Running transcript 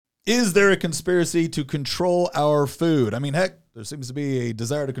Is there a conspiracy to control our food? I mean, heck, there seems to be a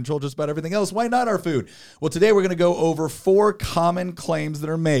desire to control just about everything else. Why not our food? Well, today we're going to go over 4 common claims that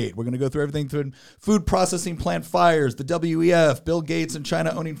are made. We're going to go through everything from food processing plant fires, the WEF, Bill Gates and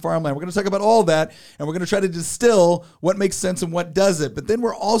China owning farmland. We're going to talk about all that, and we're going to try to distill what makes sense and what doesn't. But then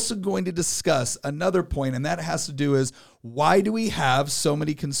we're also going to discuss another point, and that has to do is, why do we have so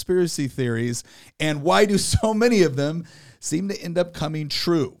many conspiracy theories, and why do so many of them seem to end up coming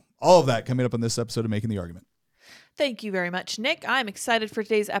true? All of that coming up on this episode of Making the Argument. Thank you very much, Nick. I'm excited for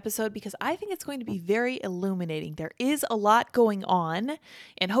today's episode because I think it's going to be very illuminating. There is a lot going on,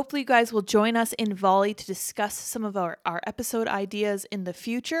 and hopefully you guys will join us in Volley to discuss some of our episode ideas in the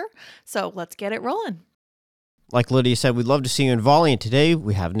future. So let's get it rolling. Like Lydia said, we'd love to see you in Volley, and today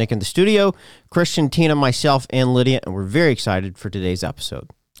we have Nick in the studio, Christian, Tina, myself, and Lydia, and we're very excited for today's episode.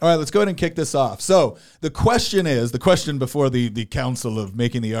 All right, let's go ahead and kick this off. So the question before the council of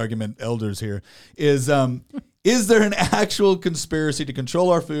Making the Argument elders here is there an actual conspiracy to control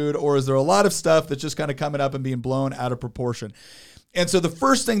our food, or is there a lot of stuff that's just kind of coming up and being blown out of proportion? And so the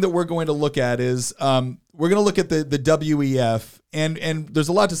first thing that we're going to look at is we're going to look at the WEF, and there's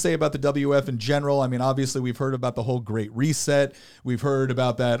a lot to say about the WEF in general. I mean, obviously we've heard about the whole Great Reset. We've heard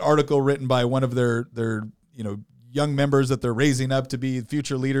about that article written by one of their young members that they're raising up to be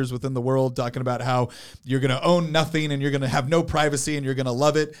future leaders within the world, talking about how you're going to own nothing and you're going to have no privacy and you're going to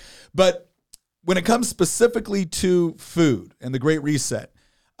love it. But when it comes specifically to food and the Great Reset,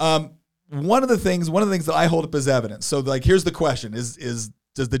 one of the things that I hold up as evidence. So like, here's the question does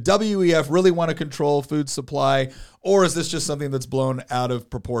the WEF really want to control food supply, or is this just something that's blown out of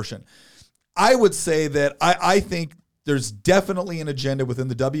proportion? I would say that I think there's definitely an agenda within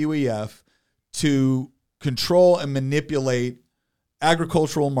the WEF to control and manipulate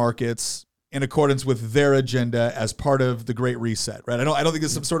agricultural markets in accordance with their agenda as part of the Great Reset, right? I don't think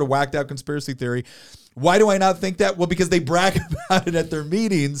it's some sort of whacked out conspiracy theory. Why do I not think that? Well, because they brag about it at their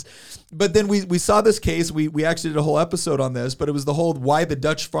meetings. But then we saw this case. We actually did a whole episode on this, but it was the whole why the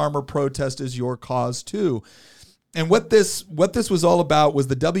Dutch farmer protest is your cause too. And what this was all about was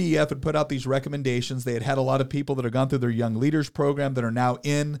the WEF had put out these recommendations. They had a lot of people that have gone through their Young Leaders program that are now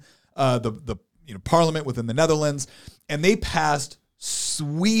in the Parliament within the Netherlands, and they passed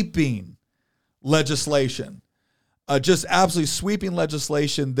sweeping legislation, just absolutely sweeping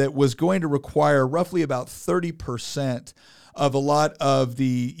legislation that was going to require roughly about 30% of a lot of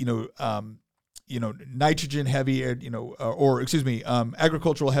the nitrogen heavy,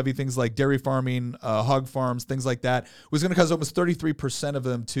 agricultural heavy things like dairy farming, hog farms, things like that, was going to cause almost 33% of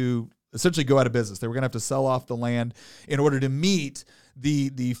them to essentially go out of business. They were going to have to sell off the land in order to meet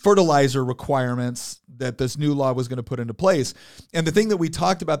the fertilizer requirements that this new law was going to put into place. And the thing that we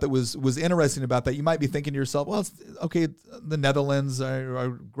talked about that was interesting about that, you might be thinking to yourself, well, okay, the Netherlands are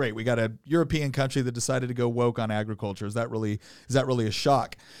great. We got a European country that decided to go woke on agriculture. Is that really a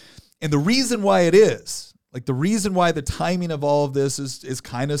shock? And the reason why it is, the reason why the timing of all of this is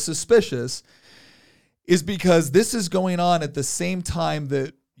kind of suspicious, is because this is going on at the same time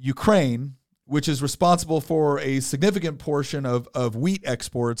that Ukraine, which is responsible for a significant portion of wheat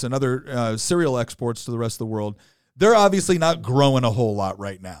exports and other cereal exports to the rest of the world, they're obviously not growing a whole lot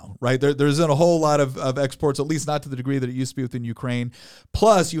right now, right? There isn't a whole lot of exports, at least not to the degree that it used to be within Ukraine.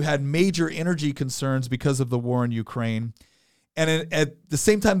 Plus, you had major energy concerns because of the war in Ukraine. And at the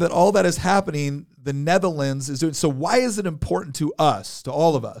same time that all that is happening, the Netherlands is doing. So why is it important to us, to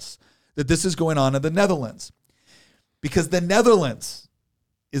all of us, that this is going on in the Netherlands? Because the Netherlands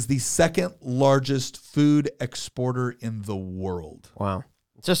is the second largest food exporter in the world. Wow.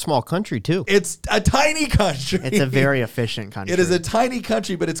 It's a small country, too. It's a tiny country. It's a very efficient country. It is a tiny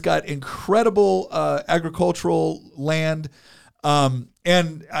country, but it's got incredible agricultural land. And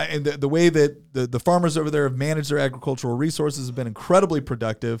the way that the farmers over there have managed their agricultural resources have been incredibly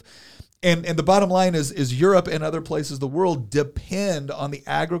productive. And the bottom line is Europe and other places of the world depend on the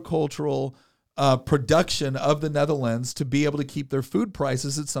agricultural production of the Netherlands to be able to keep their food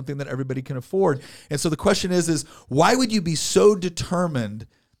prices at something that everybody can afford. And so the question is why would you be so determined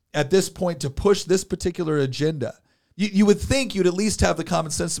at this point to push this particular agenda? You would think you'd at least have the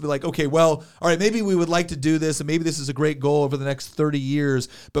common sense to be like, okay, well, all right, maybe we would like to do this, and maybe this is a great goal over the next 30 years.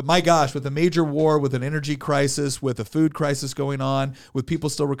 But my gosh, with a major war, with an energy crisis, with a food crisis going on, with people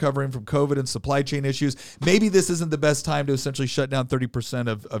still recovering from COVID and supply chain issues, maybe this isn't the best time to essentially shut down 30%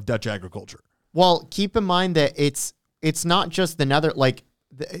 of Dutch agriculture. Well, keep in mind that it's not just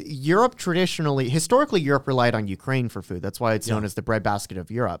Europe historically, Europe relied on Ukraine for food. That's why it's known as the breadbasket of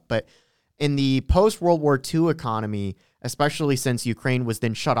Europe. But in the post-World War II economy, especially since Ukraine was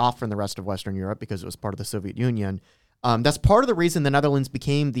then shut off from the rest of Western Europe because it was part of the Soviet Union, That's part of the reason the Netherlands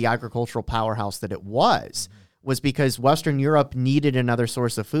became the agricultural powerhouse that it was because Western Europe needed another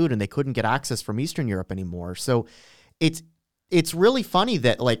source of food and they couldn't get access from Eastern Europe anymore. So it's really funny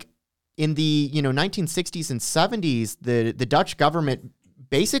that like in the 1960s and 70s, the Dutch government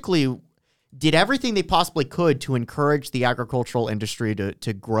basically did everything they possibly could to encourage the agricultural industry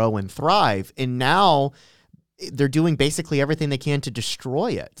to grow and thrive. And now they're doing basically everything they can to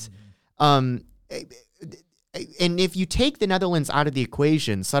destroy it. And if you take the Netherlands out of the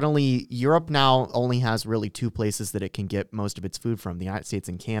equation, suddenly Europe now only has really two places that it can get most of its food from, the United States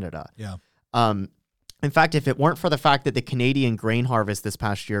and Canada. Yeah. In fact, if it weren't for the fact that the Canadian grain harvest this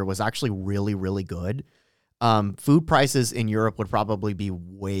past year was actually really, really good, food prices in Europe would probably be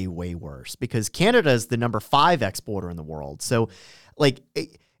way, way worse because Canada is the number 5 exporter in the world. So, like,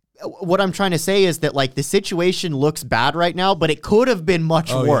 what I'm trying to say is that, like, the situation looks bad right now, but it could have been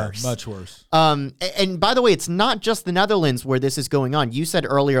much worse. Yeah, much worse. And by the way, it's not just the Netherlands where this is going on. You said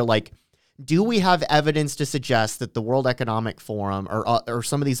earlier, like, do we have evidence to suggest that the World Economic Forum or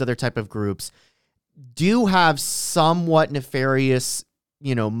some of these other type of groups do have somewhat nefarious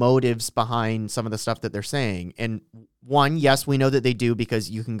motives behind some of the stuff that they're saying? And one, yes, we know that they do because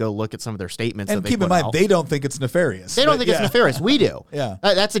you can go look at some of their statements. And keep in mind, they don't think it's nefarious. They don't think it's nefarious. We do. Yeah.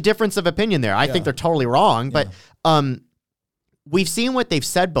 That's a difference of opinion there. I think they're totally wrong, but we've seen what they've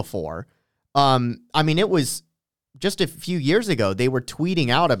said before. I mean, it was just a few years ago, they were tweeting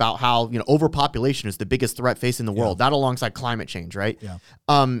out about how, overpopulation is the biggest threat facing the world, that alongside climate change, right? Yeah.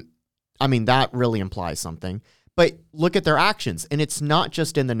 I mean, that really implies something. But look at their actions. And it's not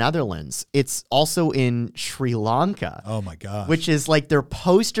just in the Netherlands. It's also in Sri Lanka. Oh, my gosh. Which is like their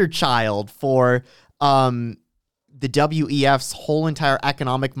poster child for the WEF's whole entire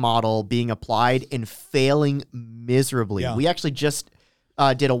economic model being applied and failing miserably. Yeah. We actually just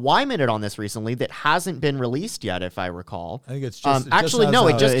did a Y-Minute on this recently that hasn't been released yet, if I recall. I think it's just... it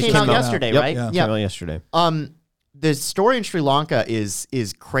just came out yesterday, right? Yep, came out yesterday. The story in Sri Lanka is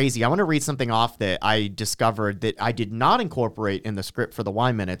crazy. I want to read something off that I discovered that I did not incorporate in the script for the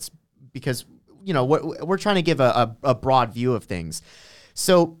Y-Minutes because, we're trying to give a broad view of things.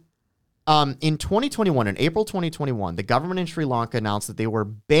 So in 2021, in April 2021, the government in Sri Lanka announced that they were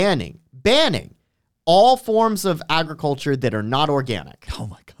banning all forms of agriculture that are not organic. Oh,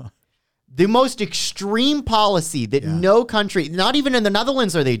 my God. The most extreme policy that no country, not even in the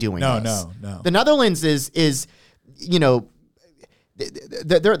Netherlands are they doing this. No. The Netherlands is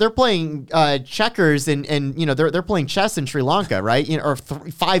they're playing checkers and they're playing chess in Sri Lanka, right? Or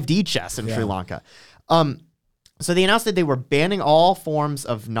 5D chess in Sri Lanka. So they announced that they were banning all forms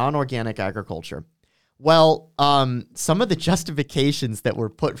of non-organic agriculture. Well, some of the justifications that were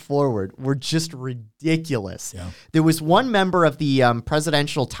put forward were just ridiculous. Yeah. There was one member of the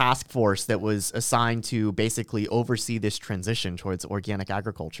presidential task force that was assigned to basically oversee this transition towards organic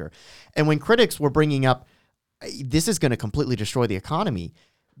agriculture. And when critics were bringing up, this is going to completely destroy the economy,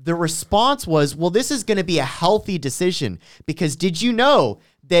 the response was, well, this is going to be a healthy decision because did you know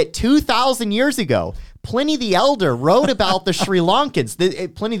that 2,000 years ago, Pliny the Elder wrote about the Sri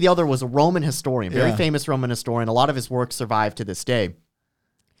Lankans. Pliny the Elder was a Roman historian, very famous Roman historian. A lot of his work survived to this day.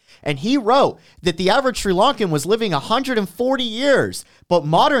 And he wrote that the average Sri Lankan was living 140 years, but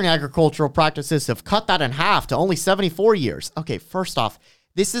modern agricultural practices have cut that in half to only 74 years. Okay, first off,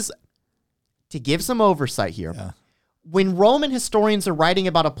 this is to give some oversight here. Yeah. When Roman historians are writing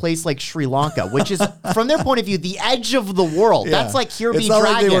about a place like Sri Lanka, which is, from their point of view, the edge of the world, that's like here be dragons.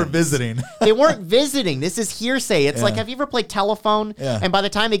 Like they were visiting. They weren't visiting. This is hearsay. It's like, have you ever played telephone? Yeah. And by the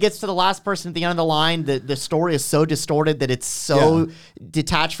time it gets to the last person at the end of the line, the story is so distorted that it's so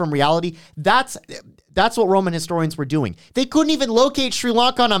detached from reality. That's what Roman historians were doing. They couldn't even locate Sri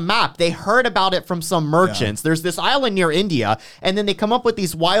Lanka on a map. They heard about it from some merchants. There's this island near India, and then they come up with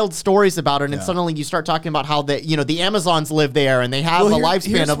these wild stories about it, and suddenly you start talking about how the Amazons live there, and they have a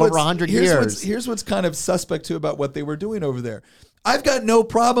lifespan of over 100 years. Here's what's kind of suspect, too, about what they were doing over there. I've got no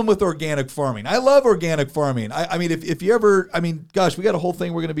problem with organic farming. I love organic farming. I mean, if you ever, gosh, we got a whole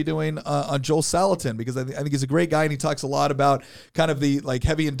thing we're going to be doing on Joel Salatin because I think he's a great guy and he talks a lot about kind of the like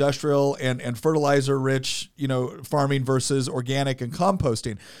heavy industrial and fertilizer rich, farming versus organic and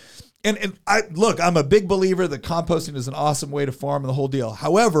composting. And I'm a big believer that composting is an awesome way to farm and the whole deal.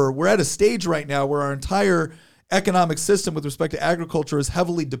 However, we're at a stage right now where our entire economic system with respect to agriculture is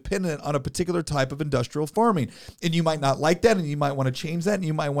heavily dependent on a particular type of industrial farming. And you might not like that, and you might want to change that, and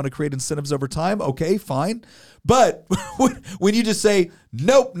you might want to create incentives over time. Okay, fine. But when you just say,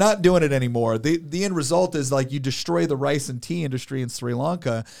 nope, not doing it anymore, the end result is like you destroy the rice and tea industry in Sri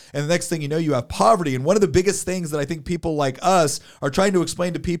Lanka. And the next thing you know, you have poverty. And one of the biggest things that I think people like us are trying to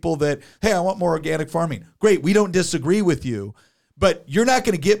explain to people that, hey, I want more organic farming. Great, we don't disagree with you. But you're not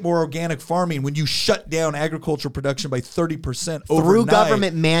going to get more organic farming when you shut down agriculture production by 30% overnight. Through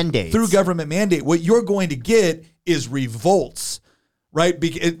government mandates. Through government mandate. What you're going to get is revolts, right?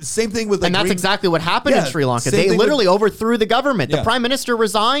 Same thing with... And that's exactly what happened in Sri Lanka. They literally overthrew the government. The prime minister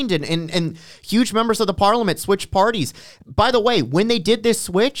resigned and huge members of the parliament switched parties. By the way, when they did this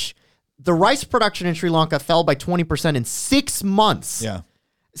switch, the rice production in Sri Lanka fell by 20% in 6 months. Yeah.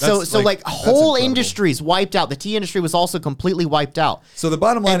 So whole industries wiped out. The tea industry was also completely wiped out. So the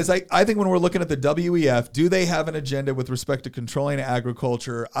bottom line is I think when we're looking at the WEF, do they have an agenda with respect to controlling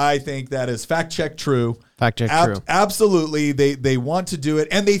agriculture? I think that is fact check true. Fact check true. Absolutely. They want to do it,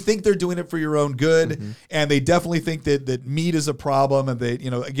 and they think they're doing it for your own good. Mm-hmm. And they definitely think that meat is a problem. And they,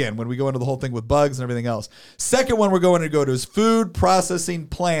 again, when we go into the whole thing with bugs and everything else. Second one we're going to go to is food processing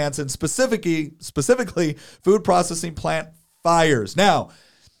plants, and specifically food processing plant fires. Now,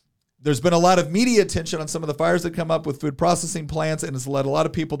 there's been a lot of media attention on some of the fires that come up with food processing plants, and it's led a lot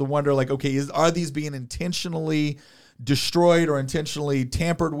of people to wonder, like, okay, are these being intentionally destroyed or intentionally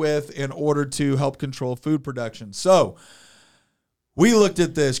tampered with in order to help control food production? So we looked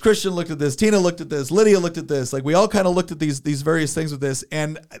at this. Christian looked at this. Tina looked at this. Lydia looked at this. Like, we all kind of looked at these various things with this,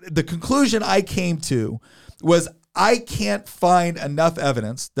 and the conclusion I came to was I can't find enough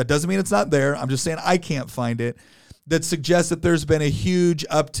evidence. That doesn't mean it's not there. I'm just saying I can't find it. That suggests that there's been a huge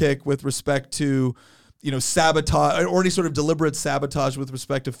uptick with respect to, sabotage or any sort of deliberate sabotage with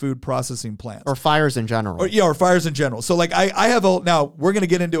respect to food processing plants. Or fires in general. Or fires in general. So like I have now we're going to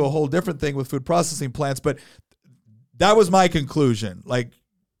get into a whole different thing with food processing plants, but that was my conclusion. Like,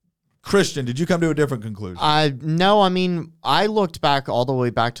 Christian, did you come to a different conclusion? No, I mean, I looked back all the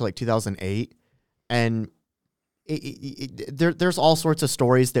way back to like 2008, and there's all sorts of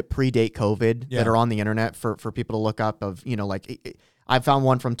stories that predate COVID that are on the internet for people to look up of, I found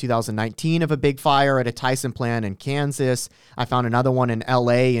one from 2019 of a big fire at a Tyson plant in Kansas. I found another one in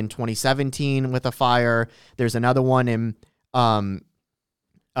LA in 2017 with a fire. There's another one in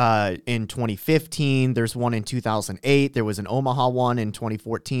 2015. There's one in 2008. There was an Omaha one in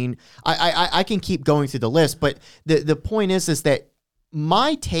 2014. I can keep going through the list, but the point is that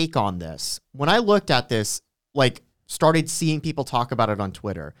my take on this, when I looked at this, like, started seeing people talk about it on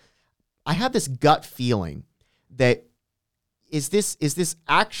Twitter, I had this gut feeling that is this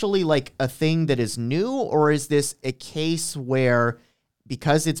actually like a thing that is new, or is this a case where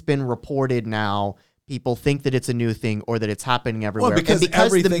because it's been reported now, people think that it's a new thing or that it's happening everywhere? Well, because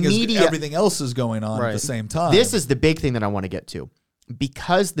everything else is going on at the same time. This is the big thing that I want to get to.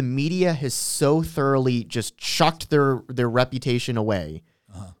 Because the media has so thoroughly just chucked their reputation away,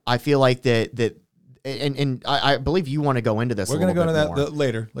 I feel like that. And I believe you want to go into this. We're going to go into that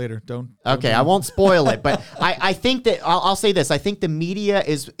later. Don't. Okay, I won't spoil it, but I think that I'll say this. I think the media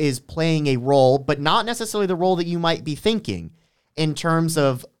is playing a role, but not necessarily the role that you might be thinking, in terms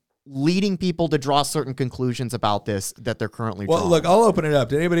of leading people to draw certain conclusions about this that they're currently drawing. Well, look, I'll open it up.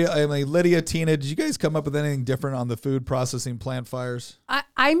 Did anybody, Lydia, Tina, did you guys come up with anything different on the food processing plant fires?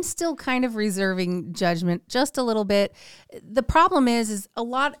 I'm still kind of reserving judgment just a little bit. The problem is a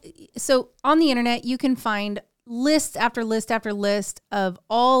lot. So on the internet, you can find list after list after list of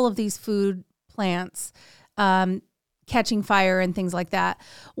all of these food plants catching fire and things like that.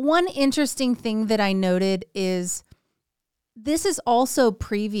 One interesting thing that I noted is this is also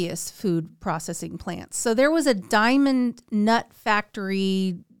previous food processing plants. So there was a diamond nut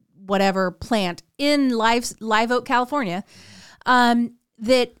factory, whatever plant in Live Oak, California,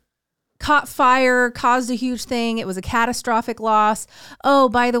 that caught fire, caused a huge thing. It was a catastrophic loss. Oh,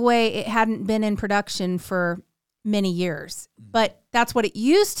 by the way, it hadn't been in production for many years, but that's what it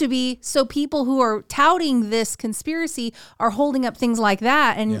used to be. So people who are touting this conspiracy are holding up things like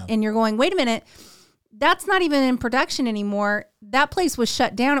that. And you're going, wait a minute, that's not even in production anymore. That place was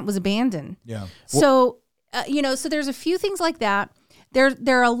shut down. It was abandoned. Yeah. So, so there's a few things like that.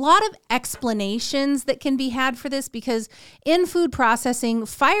 There are a lot of explanations that can be had for this, because in food processing,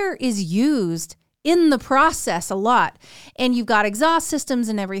 fire is used in the process a lot. And you've got exhaust systems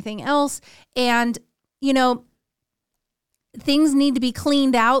and everything else. And, things need to be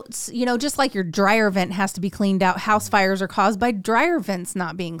cleaned out, just like your dryer vent has to be cleaned out. House fires are caused by dryer vents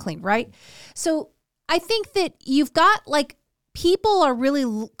not being cleaned, right? So I think that you've got like people are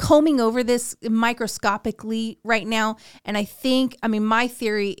really combing over this microscopically right now. And my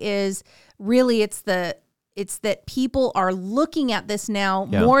theory is really it's that people are looking at this now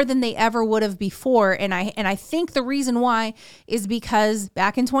more than they ever would have before. And I think the reason why is because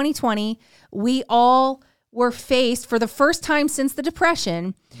back in 2020, we all were faced for the first time since the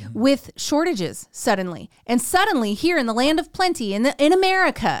Depression with shortages suddenly. And suddenly here in the land of plenty in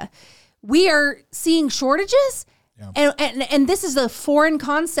America, we are seeing shortages. Yeah. And this is a foreign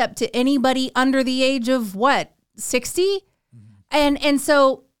concept to anybody under the age of 60? Mm-hmm. And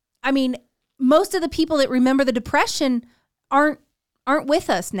so, I mean, most of the people that remember the Depression aren't with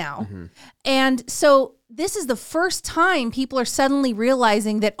us now. Mm-hmm. And so this is the first time people are suddenly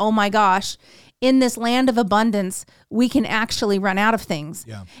realizing that, oh my gosh, in this land of abundance, we can actually run out of things.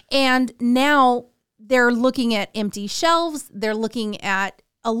 Yeah. And now they're looking at empty shelves. They're looking at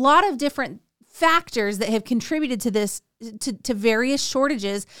a lot of different factors that have contributed to this, to various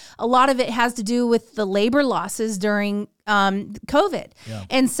shortages. A lot of it has to do with the labor losses during COVID. Yeah.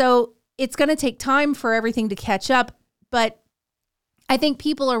 And so it's going to take time for everything to catch up. But I think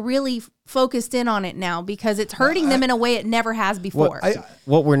people are really focused in on it now because it's hurting them in a way it never has before.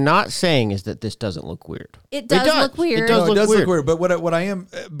 What we're not saying is that this doesn't look weird. It does look weird. It does look weird.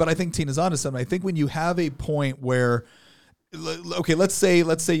 But I think Tina's onto something. I think when you have a point where, okay, let's say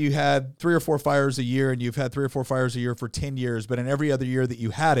you had 3 or 4 fires a year and you've had 3 or 4 fires a year for 10 years, but in every other year that you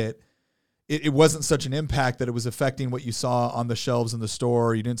had it wasn't such an impact that it was affecting what you saw on the shelves in the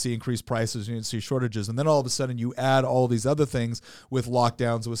store. You didn't see increased prices. You didn't see shortages. And then all of a sudden you add all these other things with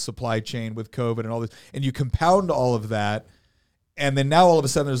lockdowns, with supply chain, with COVID and all this, and you compound all of that. And then now all of a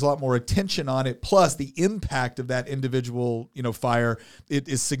sudden there's a lot more attention on it. Plus the impact of that individual, fire, it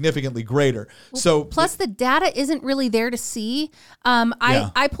is significantly greater. So plus the data isn't really there to see.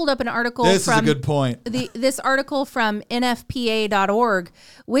 I pulled up an article. This is a good point. This article from NFPA.org,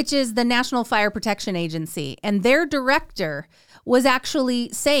 which is the National Fire Protection Agency, and their director was actually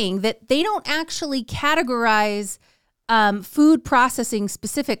saying that they don't actually categorize food processing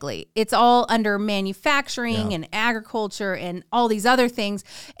specifically. It's all under manufacturing and agriculture and all these other things.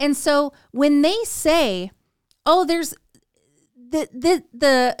 And so when they say, oh, there's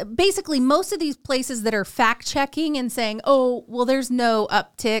the basically most of these places that are fact checking and saying, oh, well, there's no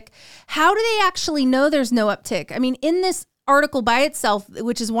uptick. How do they actually know there's no uptick? I mean, in this article by itself,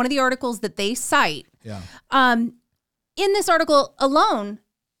 which is one of the articles that they cite, in this article alone,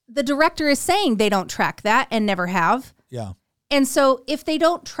 the director is saying they don't track that and never have. Yeah. And so if they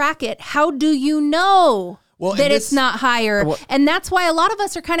don't track it, how do you know that it's not higher? And that's why a lot of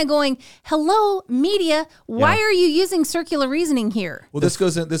us are kind of going, hello, media, why are you using circular reasoning here? Well, this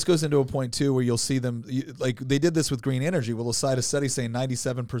goes into a point, too, where you'll see them, like they did this with green energy. Well, they'll cite a study saying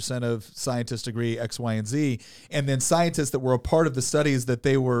 97% of scientists agree X, Y, and Z. And then scientists that were a part of the studies that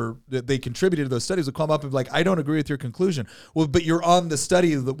they contributed to those studies will come up and be like, I don't agree with your conclusion. Well, but you're on the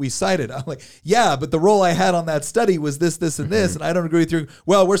study that we cited. I'm like, yeah, but the role I had on that study was this, this, and this. And I don't agree with your,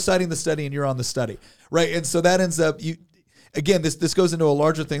 well, we're citing the study and you're on the study. Right. And so that ends up, this goes into a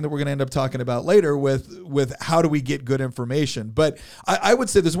larger thing that we're going to end up talking about later with how do we get good information. But I would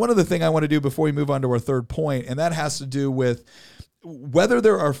say there's one other thing I want to do before we move on to our third point, and that has to do with whether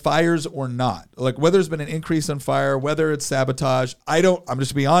there are fires or not, like whether there's been an increase in fire, whether it's sabotage. I'm just going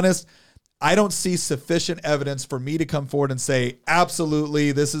to be honest. I don't see sufficient evidence for me to come forward and say,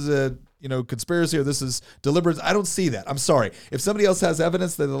 absolutely, this is a conspiracy or this is deliberate. I don't see that. I'm sorry. If somebody else has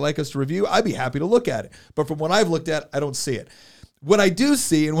evidence that they'd like us to review, I'd be happy to look at it. But from what I've looked at, I don't see it. What I do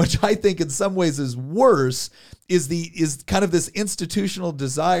see, and which I think in some ways is worse, is kind of this institutional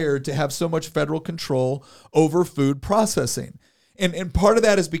desire to have so much federal control over food processing. And part of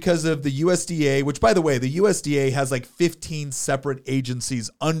that is because of the USDA, which, by the way, the USDA has like 15 separate agencies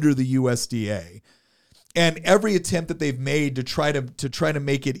under the USDA. And every attempt that they've made to try to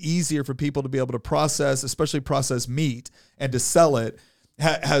make it easier for people to be able to process, especially process meat and to sell it,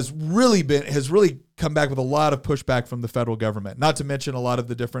 has really come back with a lot of pushback from the federal government. Not to mention a lot of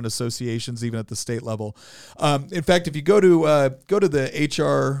the different associations, even at the state level. In fact, if you go to the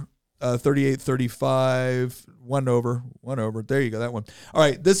HR 3835, one over. There you go, that one. All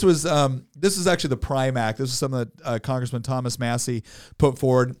right, this is actually the Prime Act. This is something that Congressman Thomas Massey put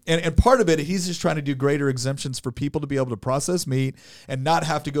forward, and part of it, he's just trying to do greater exemptions for people to be able to process meat and not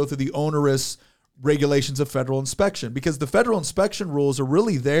have to go through the onerous regulations of federal inspection, because the federal inspection rules are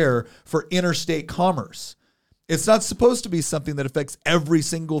really there for interstate commerce. It's not supposed to be something that affects every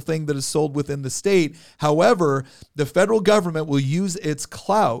single thing that is sold within the state. However, the federal government will use its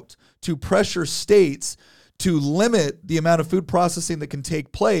clout to pressure states to limit the amount of food processing that can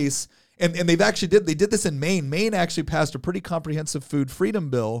take place And they did this in Maine. Maine actually passed a pretty comprehensive food freedom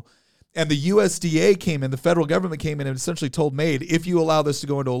bill. And the USDA came in, the federal government came in and essentially told Maine, if you allow this to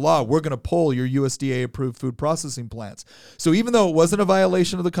go into a law, we're going to pull your USDA-approved food processing plants. So even though it wasn't a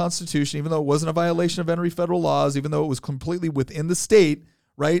violation of the Constitution, even though it wasn't a violation of any federal laws, even though it was completely within the state,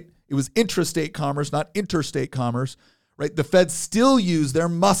 right? It was intrastate commerce, not interstate commerce, right? The feds still use their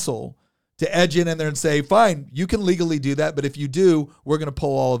muscle to edge in there and say, fine, you can legally do that, but if you do, we're going to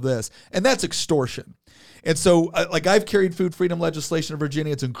pull all of this. And that's extortion. And so, I've carried food freedom legislation in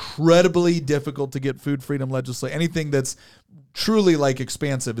Virginia. It's incredibly difficult to get food freedom legislation. Anything that's truly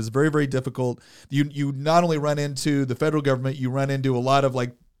expansive is very, very difficult. You not only run into the federal government, you run into a lot of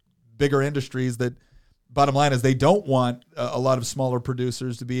bigger industries that, bottom line is, they don't want a lot of smaller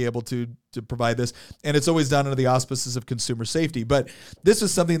producers to be able to provide this. And it's always done under the auspices of consumer safety. But this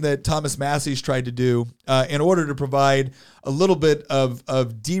is something that Thomas Massie's tried to do in order to provide a little bit of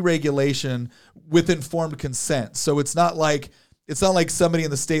deregulation with informed consent. So it's not like somebody in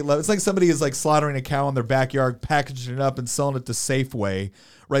the state level. It's like somebody is slaughtering a cow in their backyard, packaging it up and selling it to Safeway,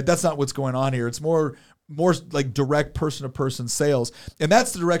 right? That's not what's going on here. It's more direct person-to-person sales. And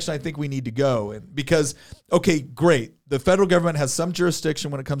that's the direction I think we need to go. Because, okay, great. The federal government has some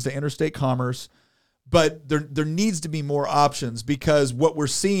jurisdiction when it comes to interstate commerce, but there needs to be more options, because what we're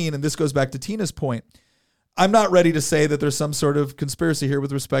seeing, and this goes back to Tina's point, I'm not ready to say that there's some sort of conspiracy here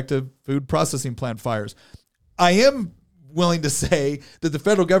with respect to food processing plant fires. I am willing to say that the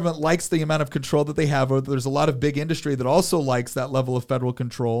federal government likes the amount of control that they have. There's a lot of big industry that also likes that level of federal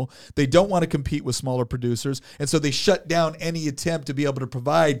control. They don't want to compete with smaller producers, and so they shut down any attempt to be able to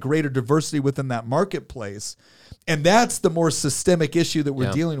provide greater diversity within that marketplace. And that's the more systemic issue that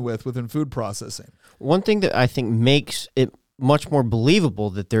we're dealing with within food processing. One thing that I think makes it much more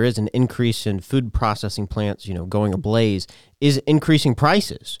believable that there is an increase in food processing plants, going ablaze, is increasing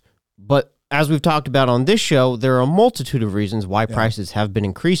prices. But as we've talked about on this show, there are a multitude of reasons why prices have been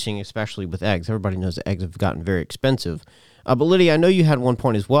increasing, especially with eggs. Everybody knows that eggs have gotten very expensive. But Lydia, I know you had one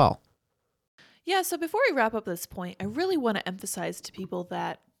point as well. Yeah, so before we wrap up this point, I really want to emphasize to people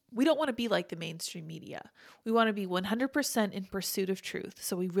that we don't want to be like the mainstream media. We want to be 100% in pursuit of truth.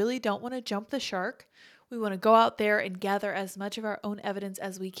 So we really don't want to jump the shark. We want to go out there and gather as much of our own evidence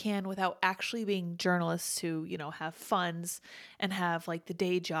as we can without actually being journalists who, have funds and have the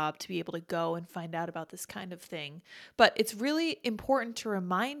day job to be able to go and find out about this kind of thing. But it's really important to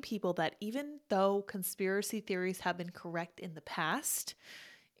remind people that even though conspiracy theories have been correct in the past,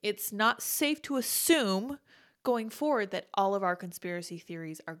 it's not safe to assume going forward that all of our conspiracy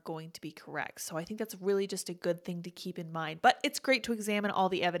theories are going to be correct. So I think that's really just a good thing to keep in mind. But it's great to examine all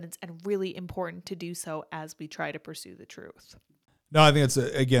the evidence, and really important to do so as we try to pursue the truth. No, I think it's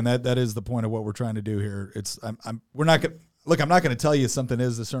again that is the point of what we're trying to do here. We're not going. Look, I'm not going to tell you something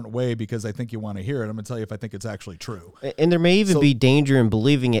is a certain way because I think you want to hear it. I'm going to tell you if I think it's actually true. And there may even be danger in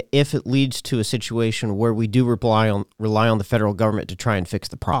believing it if it leads to a situation where we do rely on the federal government to try and fix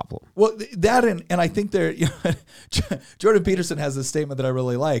the problem. Well, that and I think Jordan Peterson has a statement that I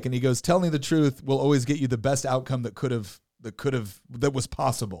really like, and he goes, "Telling the truth will always get you the best outcome that was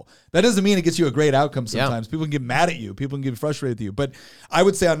possible." That doesn't mean it gets you a great outcome sometimes. People can get mad at you. People can get frustrated with you. But I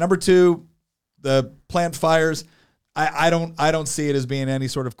would say on number 2, the plant fires, I don't see it as being any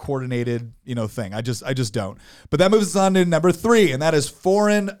sort of coordinated, thing. I just don't. But that moves us on to number 3, and that is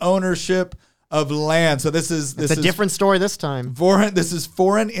foreign ownership of land. So this is a different story this time. This is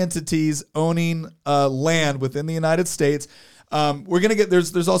foreign entities owning land within the United States. We're gonna get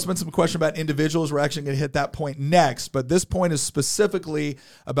there's also been some question about individuals. We're actually gonna hit that point next, but this point is specifically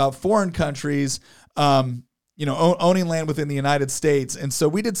about foreign countries owning land within the United States. And so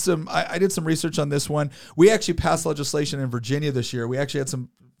we did I did some research on this one. We actually passed legislation in Virginia this year. We actually had some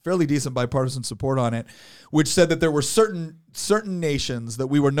fairly decent bipartisan support on it, which said that there were certain nations that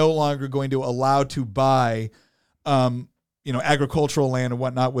we were no longer going to allow to buy agricultural land and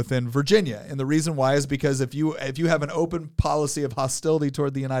whatnot within Virginia. And the reason why is because if you have an open policy of hostility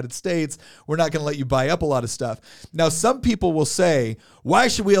toward the United States, we're not going to let you buy up a lot of stuff. Now, some people will say, why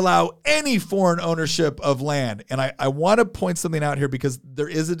should we allow any foreign ownership of land? And I want to point something out here because there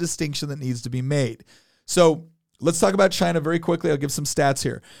is a distinction that needs to be made. So let's talk about China very quickly. I'll give some stats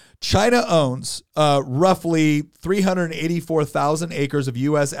here. China owns roughly 384,000 acres of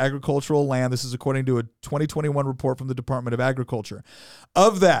U.S. agricultural land. This is according to a 2021 report from the Department of Agriculture.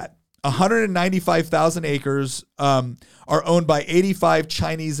 Of that, 195,000 acres are owned by 85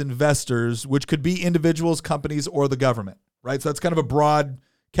 Chinese investors, which could be individuals, companies, or the government, right? So that's kind of a broad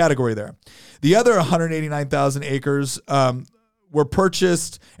category there. The other 189,000 acres were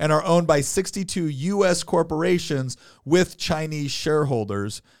purchased and are owned by 62 U.S. corporations with Chinese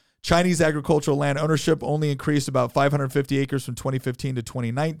shareholders. Chinese agricultural land ownership only increased about 550 acres from 2015 to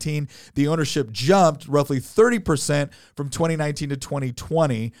 2019. The ownership jumped roughly 30% from 2019 to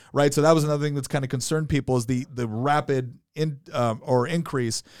 2020, right? So that was another thing that's kind of concerned people is the rapid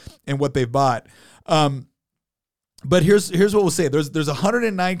increase in what they've bought. But here's what we'll say. There's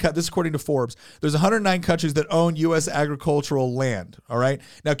 109, this is according to Forbes, there's 109 countries that own U.S. agricultural land, all right?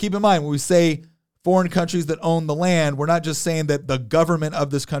 Now, keep in mind, when we say foreign countries that own the land, we're not just saying that the government of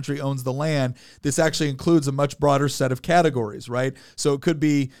this country owns the land. This actually includes a much broader set of categories, right? So it could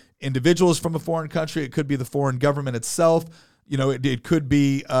be individuals from a foreign country. It could be the foreign government itself. You know, it could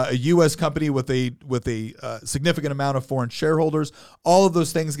be a U.S. company with a significant amount of foreign shareholders. All of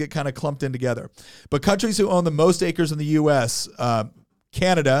those things get kind of clumped in together. But countries who own the most acres in the U.S.,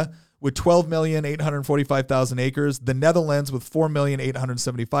 Canada with 12,845,000 acres, the Netherlands with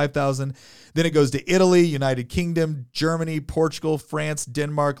 4,875,000. Then it goes to Italy, United Kingdom, Germany, Portugal, France,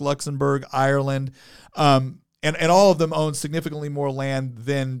 Denmark, Luxembourg, Ireland. And all of them own significantly more land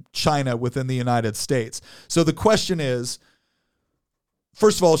than China within the United States. So the question is,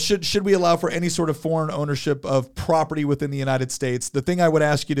 first of all, should we allow for any sort of foreign ownership of property within the United States? The thing I would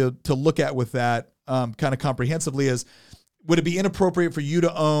ask you to look at with that kind of comprehensively is, would it be inappropriate for you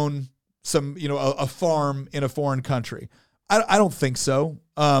to own some, a farm in a foreign country? I don't think so.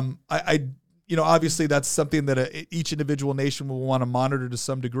 Obviously that's something that each individual nation will want to monitor to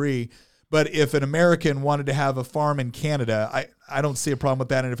some degree. But if an American wanted to have a farm in Canada, I don't see a problem with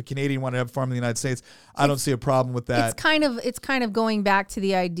that. And if a Canadian wanted to have a farm in the United States, I don't see a problem with that. It's kind of going back to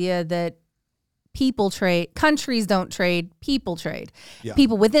the idea that people trade, countries don't trade, people trade,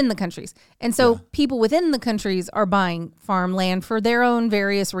 people within the countries. And so people within the countries are buying farmland for their own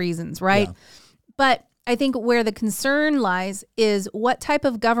various reasons, right? Yeah. But I think where the concern lies is what type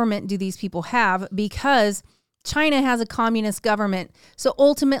of government do these people have? Because China has a communist government. So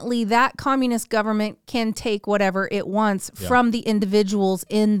ultimately that communist government can take whatever it wants from the individuals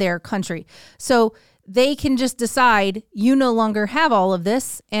in their country. So they can just decide you no longer have all of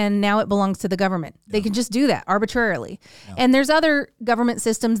this and now it belongs to the government. They can just do that arbitrarily. And there's other government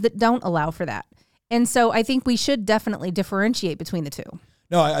systems that don't allow for that. And so I think we should definitely differentiate between the two.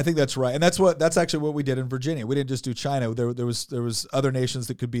 No, I think that's right. And that's actually what we did in Virginia. We didn't just do China. There was other nations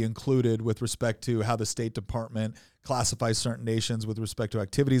that could be included with respect to how the State Department classifies certain nations with respect to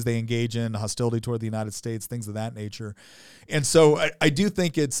activities they engage in, hostility toward the United States, things of that nature. And so I don't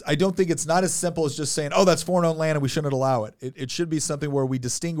think it's not as simple as just saying, oh, that's foreign-owned land and we shouldn't allow it. It should be something where we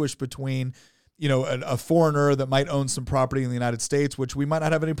distinguish between a foreigner that might own some property in the United States, which we might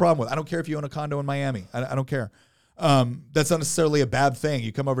not have any problem with. I don't care if you own a condo in Miami. I don't care. That's not necessarily a bad thing.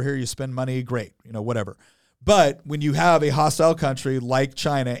 You come over here, you spend money, great, whatever. But when you have a hostile country like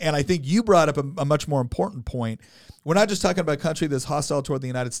China, and I think you brought up a much more important point, we're not just talking about a country that's hostile toward the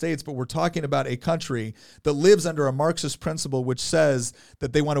United States, but we're talking about a country that lives under a Marxist principle which says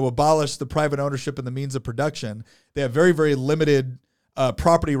that they want to abolish the private ownership and the means of production. They have very, very limited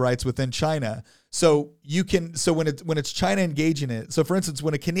property rights within China. So when it's China engaging in it. So for instance,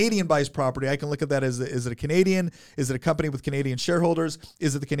 when a Canadian buys property, I can look at that as, is it a Canadian? Is it a company with Canadian shareholders?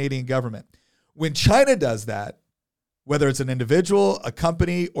 Is it the Canadian government? When China does that, whether it's an individual, a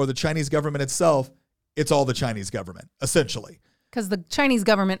company, or the Chinese government itself, it's all the Chinese government, essentially. Because the Chinese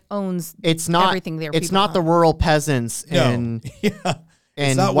government owns everything there. It's not the rural peasants in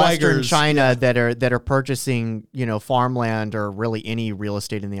Western China that are purchasing, farmland or really any real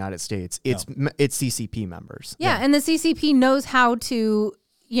estate in the United States. It's CCP members. Yeah, and the CCP knows how to,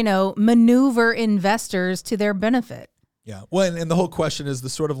 maneuver investors to their benefit. Yeah. Well, and the whole question is the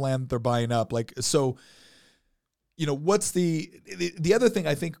sort of land that they're buying up. What's the other thing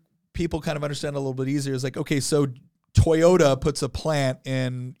I think people kind of understand a little bit easier is okay, so Toyota puts a plant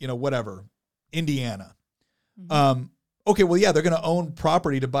in, Indiana. Mm-hmm. Okay, well, yeah, they're going to own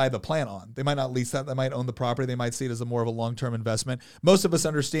property to buy the plant on. They might not lease that. They might own the property. They might see it as more of a long-term investment. Most of us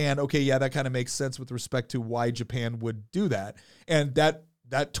understand, okay, yeah, that kind of makes sense with respect to why Japan would do that. And that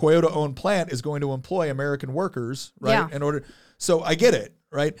Toyota-owned plant is going to employ American workers, right? Yeah. So I get it,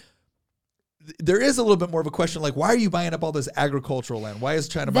 right? There is a little bit more of a question, why are you buying up all this agricultural land? Why is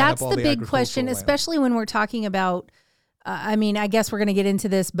China buying up all the agricultural land? That's the big question, especially when we're talking about I guess we're going to get into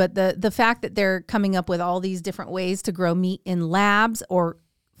this, but the fact that they're coming up with all these different ways to grow meat in labs or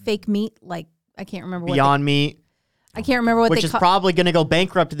fake meat, I can't remember what Beyond Meat. I can't remember what which is probably going to go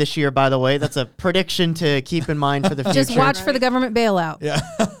bankrupt this year, by the way. That's a prediction to keep in mind for the future. Just watch for the government bailout. Yeah.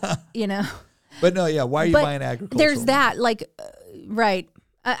 But no, yeah. Why are you buying agricultural? There's that, right.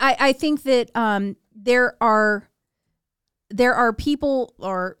 I think that there are people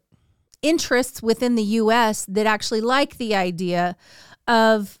or interests within the U.S. that actually like the idea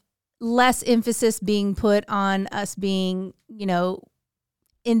of less emphasis being put on us being,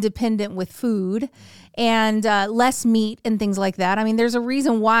 independent with food and less meat and things like that. I mean, there's a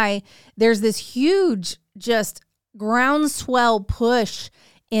reason why there's this huge just groundswell push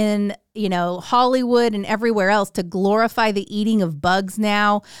in, Hollywood and everywhere else to glorify the eating of bugs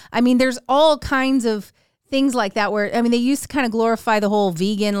now. I mean, there's all kinds of things like that where, they used to kind of glorify the whole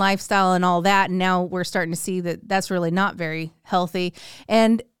vegan lifestyle and all that. And now we're starting to see that that's really not very healthy.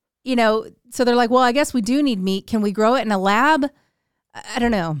 And, so they're like, well, I guess we do need meat. Can we grow it in a lab? I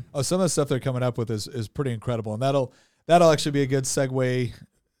don't know. Oh, some of the stuff they're coming up with is pretty incredible. And that'll actually be a good segue.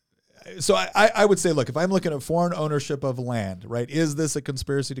 So I would say, look, if I'm looking at foreign ownership of land, right, is this a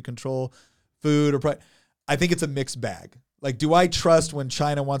conspiracy to control food or I think it's a mixed bag. Like, do I trust when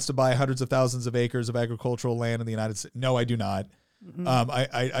China wants to buy hundreds of thousands of acres of agricultural land in the United States? No, I do not. Mm-hmm.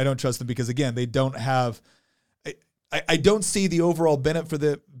 I don't trust them because, again, they don't have I don't see the overall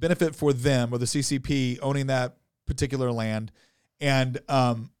benefit for them or the CCP owning that particular land. And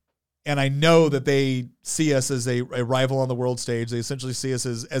I know that they see us as a rival on the world stage. They essentially see us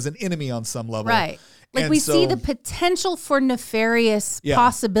as an enemy on some level. Right. Like, we see the potential for nefarious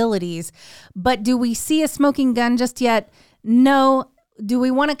possibilities, but do we see a smoking gun just yet? No. Do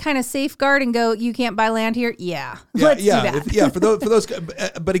we want to kind of safeguard and go, you can't buy land here? Yeah. Let's do that. For those.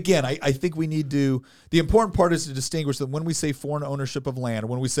 But again, I think we need to, the important part is to distinguish that when we say foreign ownership of land,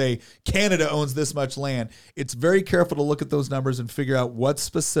 when we say Canada owns this much land, it's very careful to look at those numbers and figure out what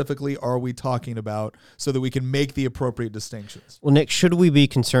specifically are we talking about so that we can make the appropriate distinctions. Well, Nick, should we be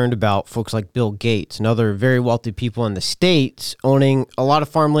concerned about folks like Bill Gates and other very wealthy people in the States owning a lot of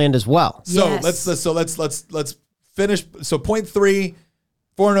farmland as well? So yes. let's finish. So point 3,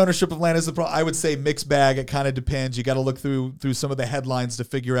 foreign ownership of land is the problem. I would say mixed bag. It kind of depends. You got to look through some of the headlines to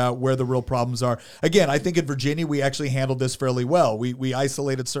figure out where the real problems are. Again, I think in Virginia, we actually handled this fairly well. We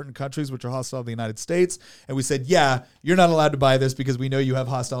isolated certain countries which are hostile to the United States, and we said, yeah, you're not allowed to buy this because we know you have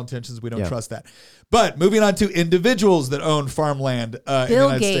hostile intentions. We don't trust that. But moving on to individuals that own farmland in the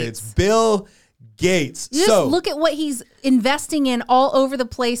United States. Bill Gates. You just look at what he's investing in all over the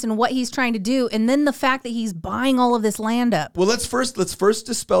place and what he's trying to do, and then the fact that he's buying all of this land up. Well, let's first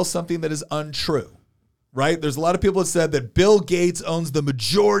dispel something that is untrue, right? There's a lot of people that said that Bill Gates owns the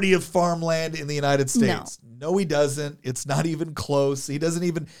majority of farmland in the United States. No, he doesn't. It's not even close. He's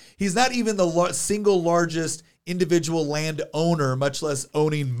not even the single largest individual land owner, much less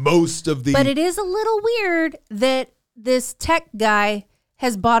owning most of the. But it is a little weird that this tech guy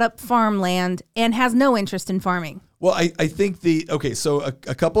has bought up farmland and has no interest in farming. Well, I think so a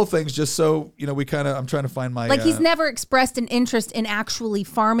couple of things, just so, I'm trying to find my. Like, he's never expressed an interest in actually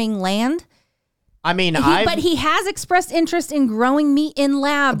farming land. I mean, but he has expressed interest in growing meat in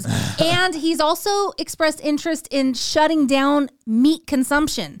labs, and he's also expressed interest in shutting down meat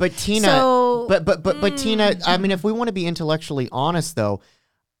consumption. But Tina, but Tina, I mean, if we want to be intellectually honest, though,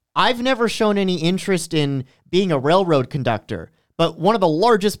 I've never shown any interest in being a railroad conductor. But one of the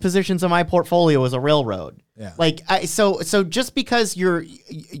largest positions in my portfolio is a railroad. Yeah. Like, so just because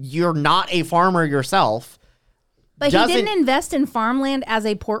you're not a farmer yourself, but he didn't invest in farmland as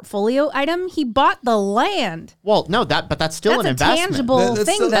a portfolio item. He bought the land. Well, no, but that's still an investment. Tangible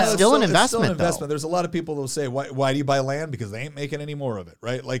thing, though. That's still an investment. There's a lot of people that will say, why do you buy land? Because they ain't making any more of it,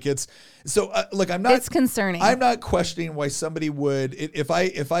 right? Like, it's so. Look, I'm not. It's concerning. I'm not questioning why somebody would. If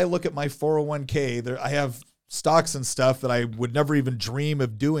I look at my 401k, I have stocks and stuff that I would never even dream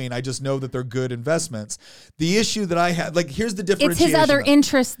of doing. I just know that they're good investments. The issue that I have, here's the differentiation. It's his other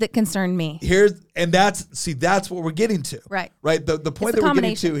interests that concern me. That's what we're getting to. Right. Right. The point that we're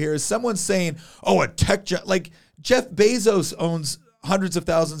getting to here is someone saying, oh, a tech, like Jeff Bezos owns hundreds of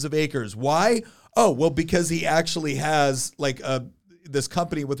thousands of acres. Why? Oh, well, because he actually has this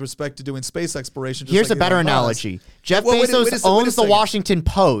company with respect to doing space exploration. Here's a better analogy. Jeff Bezos owns the Washington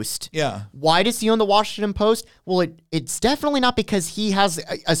Post. Yeah. Why does he own the Washington Post? Well, it's definitely not because he has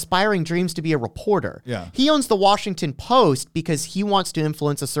aspiring dreams to be a reporter. Yeah. He owns the Washington Post because he wants to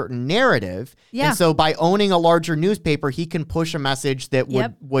influence a certain narrative. Yeah. And so by owning a larger newspaper, he can push a message that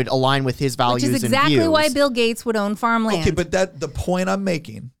would align with his values and views. Which is exactly why Bill Gates would own farmland. Okay, but the point I'm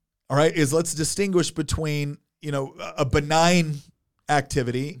making, all right, is let's distinguish between, a benign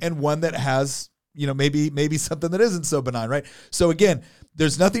activity and one that has, maybe something that isn't so benign, right? So again,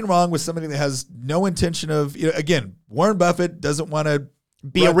 there's nothing wrong with somebody that has no intention of, again, Warren Buffett doesn't want to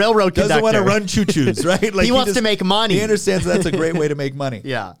be a railroad conductor. Doesn't want to run choo-choos, right? Like he wants to make money. He understands that's a great way to make money.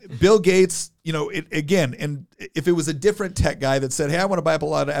 Yeah. Bill Gates, again, and if it was a different tech guy that said, hey, I want to buy up a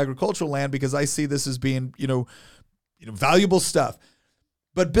lot of agricultural land because I see this as being, valuable stuff.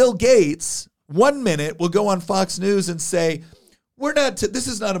 But Bill Gates, one minute will go on Fox News and say, we're not. This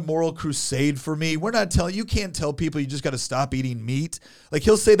is not a moral crusade for me. We're not telling you can't tell people you just got to stop eating meat. Like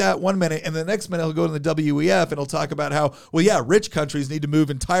he'll say that one minute, and the next minute he'll go to the WEF and he'll talk about how, well, yeah, rich countries need to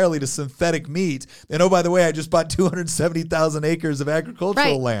move entirely to synthetic meat. And oh, by the way, I just bought 270,000 acres of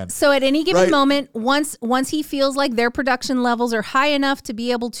agricultural land. So at any given moment, once he feels like their production levels are high enough to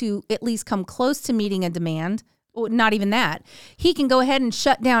be able to at least come close to meeting a demand, or not even that, he can go ahead and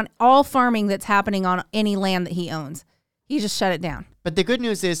shut down all farming that's happening on any land that he owns. He just shut it down. But the good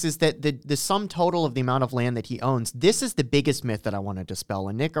news is that the sum total of the amount of land that he owns, this is the biggest myth that I want to dispel,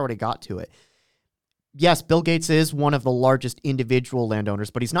 and Nick already got to it. Yes, Bill Gates is one of the largest individual landowners,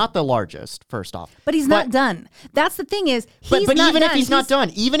 but he's not the largest, first off. But he's not done. That's the thing is, he's but not even done. If he's not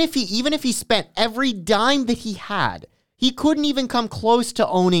done, even if he spent every dime that he had, he couldn't even come close to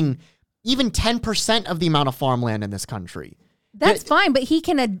owning even 10% of the amount of farmland in this country. That's fine, but he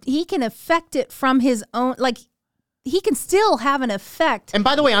can affect it from his own, like, he can still have an effect. And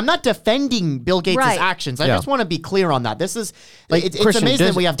by the way, I'm not defending Bill Gates' actions. I just want to be clear on that. This is like it's amazing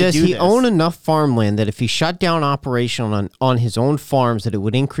that we have to do this. Does he own enough farmland that if he shut down operation on his own farms, that it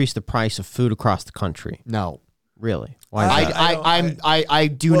would increase the price of food across the country? No. Really? Why? I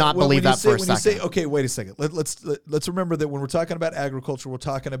do not believe that for a second. Okay, wait a second. Let's remember that when we're talking about agriculture, we're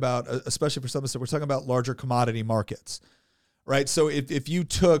talking about, especially for some of us, we're talking about larger commodity markets, right? So if you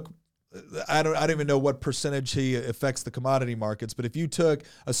took, I don't even know what percentage he affects the commodity markets, but if you took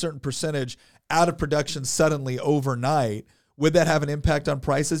a certain percentage out of production suddenly overnight, would that have an impact on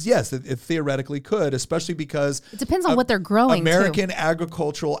prices? Yes, it theoretically could, especially because it depends on what they're growing. American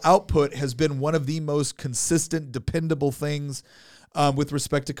agricultural output has been one of the most consistent, dependable things with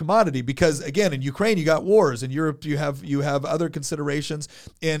respect to commodity. Because again, in Ukraine you got wars, in Europe you have other considerations.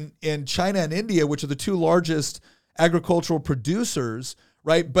 In China and India, which are the two largest agricultural producers,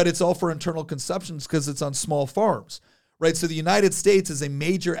 right? But it's all for internal consumption because it's on small farms, right? So the United States is a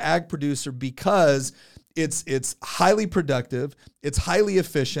major ag producer because it's highly productive, it's highly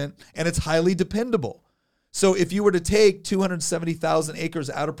efficient, and it's highly dependable. So if you were to take 270,000 acres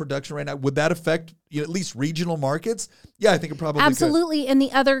out of production right now, would that affect at least regional markets? Yeah, I think it probably absolutely could. And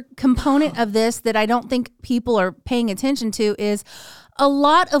the other component of this that I don't think people are paying attention to is a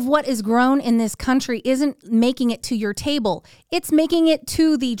lot of what is grown in this country isn't making it to your table. It's making it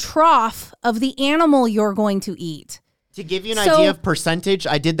to the trough of the animal you're going to eat. To give you an idea of percentage,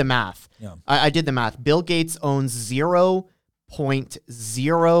 I did the math. Yeah. I did the math. Bill Gates owns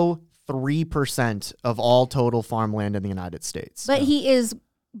 0.03% of all total farmland in the United States. But he is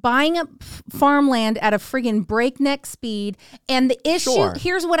buying up farmland at a friggin' breakneck speed. And the issue,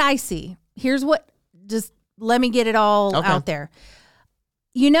 here's what I see. Just let me get it all out there.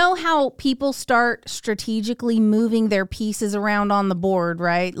 You know how people start strategically moving their pieces around on the board,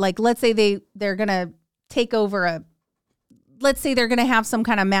 right? Like, let's say they're going to take over let's say they're going to have some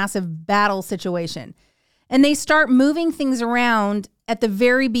kind of massive battle situation. And they start moving things around at the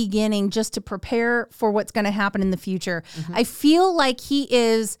very beginning just to prepare for what's going to happen in the future. Mm-hmm. I feel like he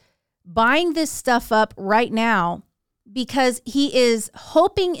is buying this stuff up right now because he is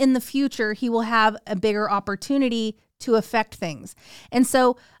hoping in the future he will have a bigger opportunity to affect things. And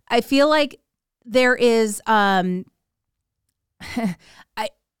so I feel like there is,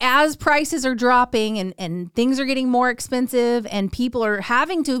 as prices are dropping and things are getting more expensive and people are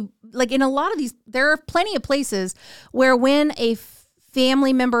having to, like in a lot of these, there are plenty of places where when a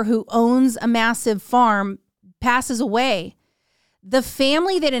family member who owns a massive farm passes away, the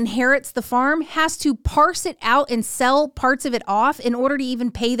family that inherits the farm has to parse it out and sell parts of it off in order to even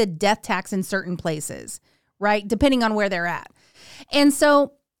pay the death tax in certain places. Right? Depending on where they're at. And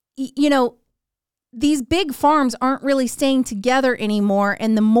so, these big farms aren't really staying together anymore.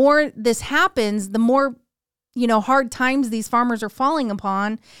 And the more this happens, the more, hard times these farmers are falling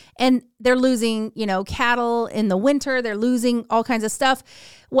upon. And they're losing, cattle in the winter. They're losing all kinds of stuff.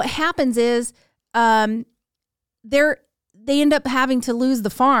 What happens is they end up having to lose the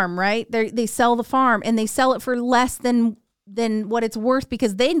farm, right? They sell the farm and they sell it for less than what it's worth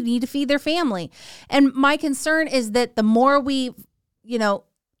because they need to feed their family. And my concern is that the more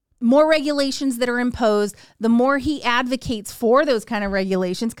more regulations that are imposed, the more he advocates for those kind of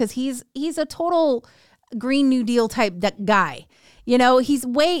regulations because he's a total Green New Deal type guy. He's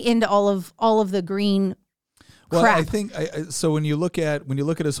way into all of the green crap. Well, I think so. When you look at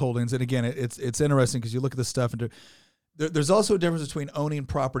his holdings, and again, it's interesting because you look at this stuff and there's also a difference between owning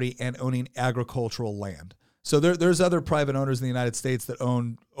property and owning agricultural land. So there's other private owners in the United States that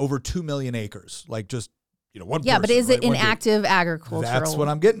own over 2 million acres, like just one. Yeah, person, but is it right? an active agricultural? That's what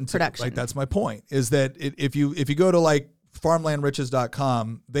I'm getting to. Production. Like that's my point. Is that if you go to like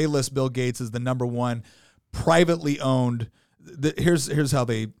farmlandriches.com, they list Bill Gates as the number one privately owned here's how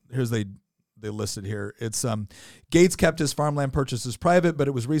they listed here. It's Gates kept his farmland purchases private, but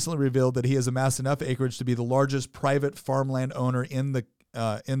it was recently revealed that he has amassed enough acreage to be the largest private farmland owner in the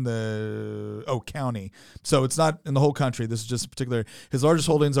county. So it's not in the whole country. This is just particular. His largest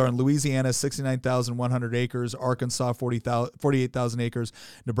holdings are in Louisiana, 69,100 acres, Arkansas, 48,000 acres,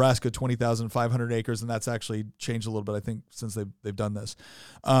 Nebraska, 20,500 acres, and that's actually changed a little bit, I think, since they've done this.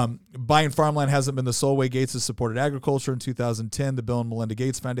 Buying farmland hasn't been the sole way Gates has supported agriculture. In 2010, the Bill and Melinda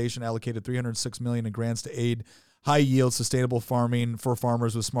Gates Foundation allocated $306 million in grants to aid high-yield, sustainable farming for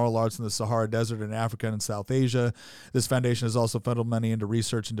farmers with small lots in the Sahara Desert in Africa and South Asia. This foundation has also funneled money into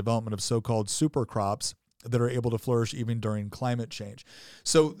research and development of so-called super crops that are able to flourish even during climate change.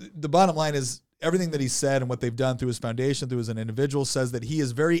 So the bottom line is everything that he said and what they've done through his foundation, through as an individual, says that he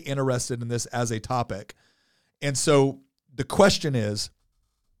is very interested in this as a topic. And so the question is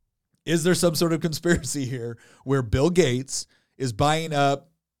there some sort of conspiracy here where Bill Gates is buying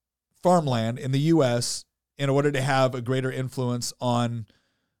up farmland in the U.S. in order to have a greater influence on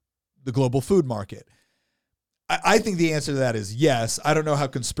the global food market? I think the answer to that is yes. I don't know how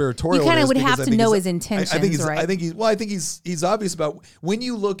conspiratorial. You kind it of is would have to know his intentions, right? right? I think he's obvious about when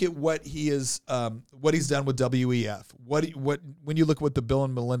you look at what he is, what he's done with WEF. When you look at what the Bill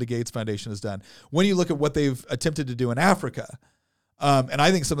and Melinda Gates Foundation has done. When you look at what they've attempted to do in Africa, and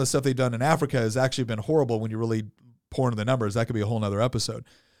I think some of the stuff they've done in Africa has actually been horrible. When you really pour into the numbers, that could be a whole nother episode.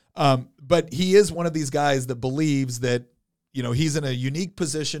 But he is one of these guys that believes that, he's in a unique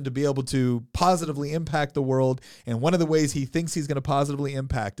position to be able to positively impact the world. And one of the ways he thinks he's going to positively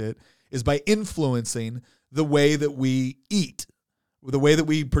impact it is by influencing the way that we eat, the way that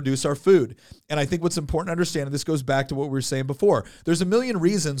we produce our food. And I think what's important to understand, and this goes back to what we were saying before, there's a million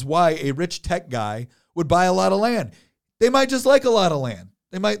reasons why a rich tech guy would buy a lot of land. They might just like a lot of land.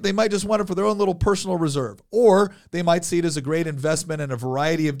 They might just want it for their own little personal reserve, or they might see it as a great investment in a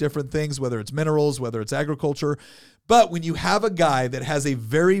variety of different things, whether it's minerals, whether it's agriculture. But when you have a guy that has a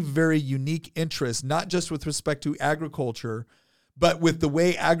very, very unique interest, not just with respect to agriculture, but with the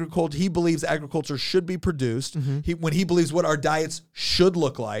way he believes agriculture should be produced, when he believes what our diets should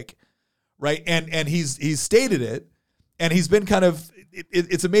look like, right? And he's stated it, and he's been kind of,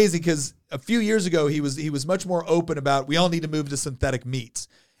 it's amazing because a few years ago, he was much more open about we all need to move to synthetic meats.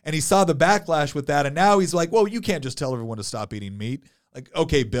 And he saw the backlash with that. And now he's like, well, you can't just tell everyone to stop eating meat. Like,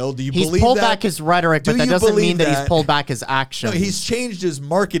 okay, Bill, do you believe that? He's pulled back his rhetoric, but that doesn't mean that he's pulled back his actions. No, he's changed his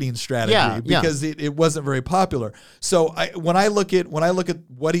marketing strategy because it wasn't very popular. So when I look at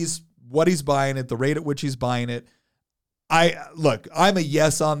what he's buying at the rate at which he's buying it, I'm a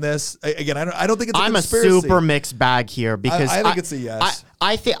yes on this. Again, I don't think it's a conspiracy. I'm a super mixed bag here because I think it's a yes.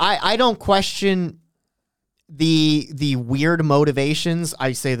 I don't question the weird motivations.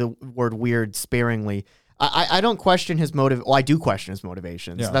 I say the word weird sparingly. I don't question his motive. Well, I do question his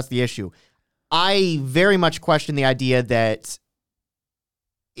motivations. Yeah. That's the issue. I very much question the idea that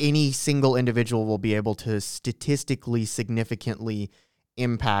any single individual will be able to statistically significantly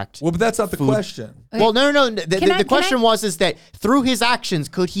impact. Well, but that's not the question. Well, no. The question was that through his actions,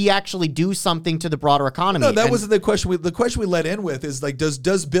 could he actually do something to the broader economy? No, that wasn't the question. The question we let in with is like,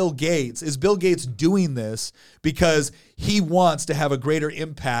 is Bill Gates doing this because he wants to have a greater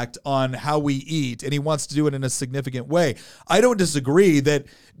impact on how we eat, and he wants to do it in a significant way? I don't disagree that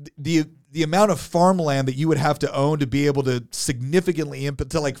the amount of farmland that you would have to own to be able to significantly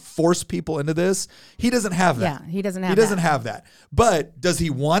force people into this, he doesn't have that. Yeah, he doesn't have that. But does he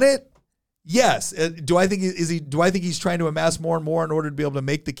want it? Yes. Do I think he's trying to amass more and more in order to be able to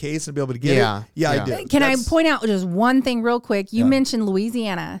make the case and be able to get it? Yeah, I do. Can I point out just one thing real quick? You mentioned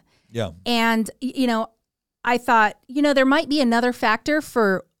Louisiana. Yeah. And I thought, there might be another factor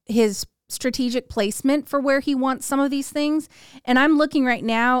for his strategic placement for where he wants some of these things. And I'm looking right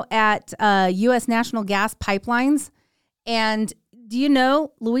now at U.S. national gas pipelines. And do you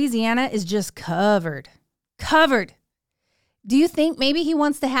know Louisiana is just covered? Do you think maybe he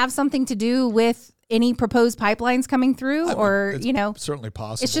wants to have something to do with any proposed pipelines coming through? It's certainly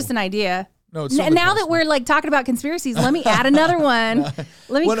possible. It's just an idea. No, it's now that we're talking about conspiracies, let me add another one.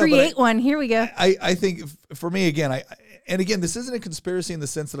 Let me create one. Here we go. I think for me, again, this isn't a conspiracy in the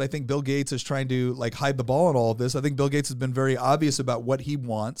sense that I think Bill Gates is trying to hide the ball in all of this. I think Bill Gates has been very obvious about what he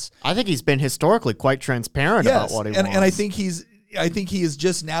wants. I think he's been historically quite transparent about what he wants. And I think he is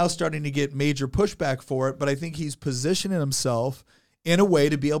just now starting to get major pushback for it, but I think he's positioning himself in a way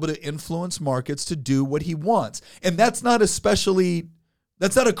to be able to influence markets to do what he wants. And that's not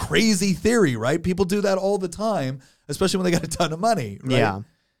a crazy theory, right? People do that all the time, especially when they got a ton of money, right? Yeah.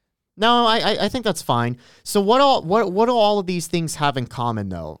 No, I think that's fine. So what do all of these things have in common,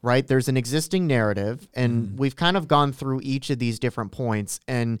 though, right? There's an existing narrative, and we've kind of gone through each of these different points,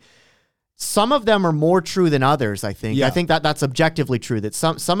 and some of them are more true than others, I think. Yeah. I think that's objectively true, that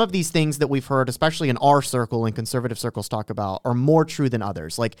some of these things that we've heard, especially in our circle and conservative circles talk about, are more true than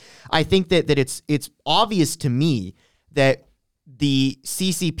others. Like, I think that it's obvious to me that the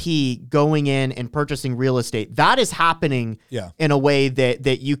CCP going in and purchasing real estate, that is happening in a way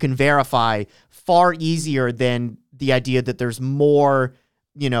that you can verify far easier than the idea that there's more,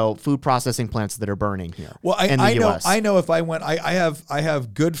 food processing plants that are burning here. Well, in the US. I know if I went, I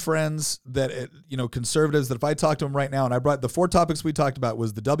have good friends that, conservatives that if I talked to them right now, and I brought the 4 topics we talked about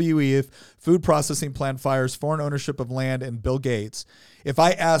was the WEF, food processing plant fires, foreign ownership of land, and Bill Gates. If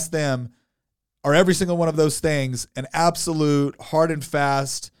I asked them, are every single one of those things an absolute hard and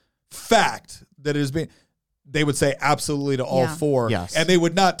fast fact that it is being, they would say absolutely to all 4. Yes. And they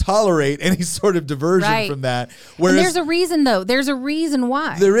would not tolerate any sort of diversion from that. Whereas And there's a reason, though. There's a reason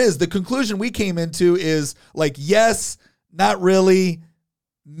why. there is. The conclusion we came into is like, yes, not really,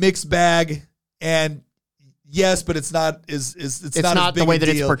 mixed bag, and yes, but it's not it's not as big the way a that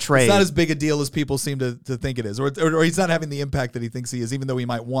it's deal. portrayed. It's not as big a deal as people seem to think it is, or he's not having the impact that he thinks he is, even though he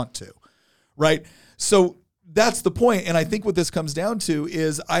might want to. Right. So that's the point. And I think what this comes down to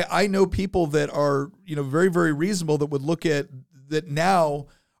is I know people that are, very, very reasonable that would look at that now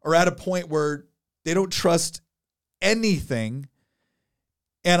are at a point where they don't trust anything.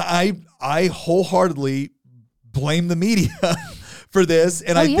 And I wholeheartedly blame the media for this.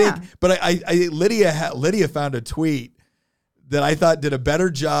 And Lydia found a tweet that I thought did a better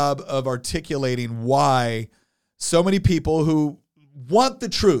job of articulating why so many people who want the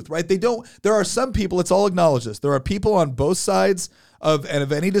truth, right? There are some people, let's all acknowledge this. There are people on both sides of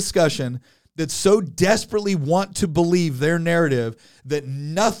any discussion that so desperately want to believe their narrative that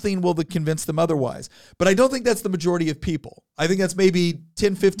nothing will convince them otherwise. But I don't think that's the majority of people. I think that's maybe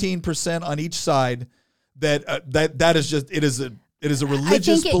 10, 15% on each side that is just, it is a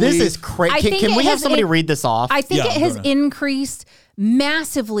religious belief. This is crazy. Can we have somebody read this off? I think it has increased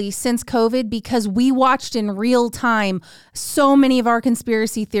massively since COVID because we watched in real time so many of our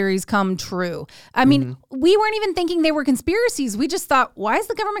conspiracy theories come true. I mean, we weren't even thinking they were conspiracies. We just thought, why is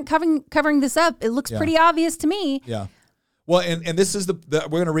the government covering this up? It looks pretty obvious to me. Yeah. Well, and this is we're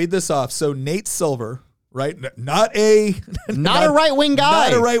going to read this off. So Nate Silver, right? Not a right-wing guy.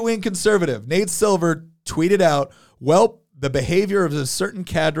 Not a right-wing conservative. Nate Silver tweeted out, well, the behavior of a certain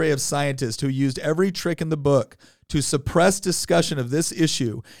cadre of scientists who used every trick in the book to suppress discussion of this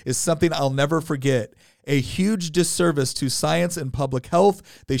issue is something I'll never forget. A huge disservice to science and public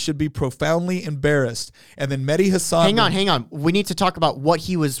health. They should be profoundly embarrassed. And then Mehdi Hassan. Hang on. We need to talk about what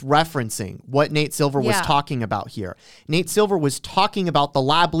he was referencing, what Nate Silver was talking about here. Nate Silver was talking about the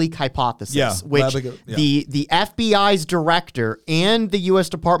lab leak hypothesis, which the FBI's director and the U.S.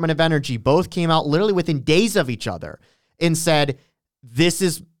 Department of Energy both came out literally within days of each other and said, this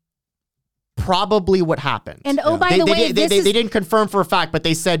is probably what happened. And by the way, they didn't confirm for a fact, but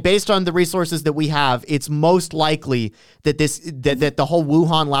they said based on the resources that we have, it's most likely that that the whole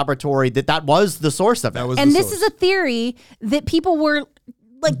Wuhan laboratory that was the source of it. This is a theory that people were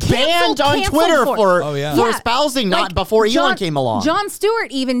like banned on Twitter for espousing not before Elon came along. Jon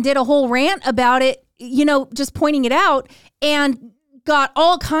Stewart even did a whole rant about it, just pointing it out, and got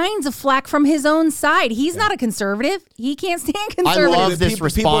all kinds of flack from his own side. He's not a conservative. He can't stand conservatives. I love this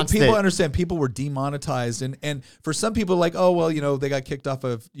response. People understand people were demonetized. And for some people, like, oh, well, they got kicked off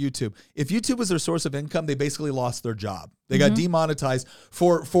of YouTube. If YouTube was their source of income, they basically lost their job. They got demonetized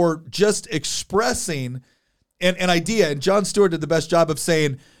for just expressing an idea. And Jon Stewart did the best job of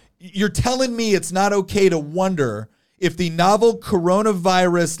saying, you're telling me it's not okay to wonder if the novel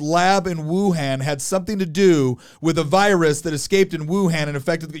coronavirus lab in Wuhan had something to do with a virus that escaped in Wuhan and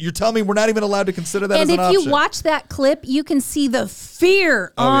affected. You're telling me we're not even allowed to consider that as an option? And if you watch that clip, you can see the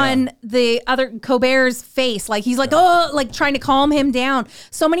fear on the other Colbert's face. Like he's like, like trying to calm him down.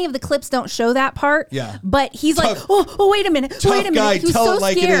 So many of the clips don't show that part. Yeah. But he's like, wait a minute. Tough Wait a guy, minute. He's tell so it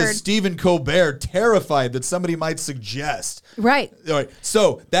like scared. it is. Stephen Colbert, terrified that somebody might suggest. Right. All right.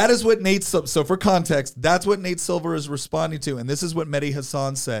 So that is what so for context, that's what Nate Silver is responding to. And this is what Mehdi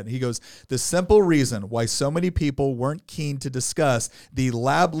Hassan said. He goes, the simple reason why so many people weren't keen to discuss the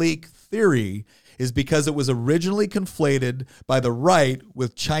lab leak theory is because it was originally conflated by the right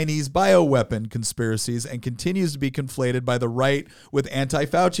with Chinese bioweapon conspiracies and continues to be conflated by the right with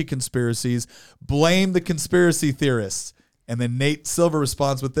anti-Fauci conspiracies. Blame the conspiracy theorists. And then Nate Silver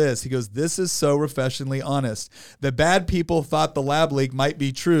responds with this. He goes, this is so refreshingly honest. The bad people thought the lab leak might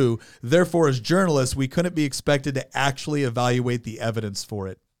be true. Therefore, as journalists, we couldn't be expected to actually evaluate the evidence for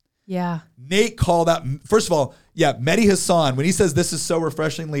it. Yeah. Nate called out, first of all, Mehdi Hassan, when he says this is so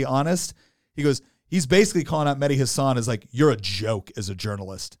refreshingly honest, he's basically calling out Mehdi Hassan as like, you're a joke as a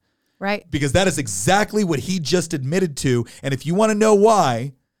journalist. Right. Because that is exactly what he just admitted to. And if you want to know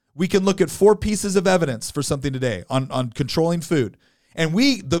why, we can look at 4 pieces of evidence for something today on controlling food. And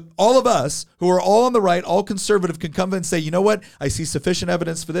all of us who are all on the right, all conservative, can come and say, you know what? I see sufficient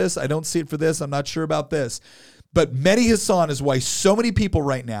evidence for this. I don't see it for this. I'm not sure about this. But Mehdi Hassan is why so many people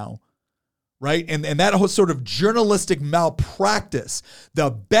right now, right? And that whole sort of journalistic malpractice, the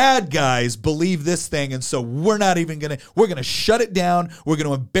bad guys believe this thing. And so we're going to shut it down. We're going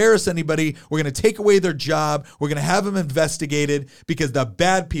to embarrass anybody. We're going to take away their job. We're going to have them investigated because the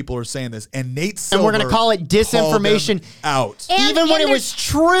bad people are saying this. And Nate Silver, and we're going to call it disinformation out. Even when it was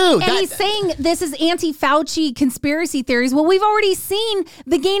true. And he's saying this is anti-Fauci conspiracy theories. Well, we've already seen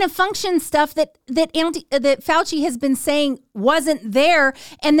the gain of function stuff that Fauci has been saying wasn't there.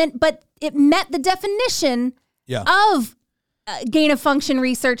 But it met the definition of gain of function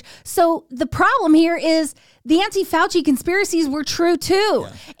research. So the problem here is the anti-Fauci conspiracies were true too.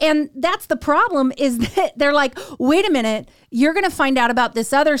 Yeah. And that's the problem, is that they're like, wait a minute, you're going to find out about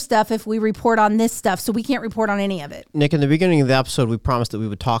this other stuff if we report on this stuff. So we can't report on any of it. Nick, in the beginning of the episode, we promised that we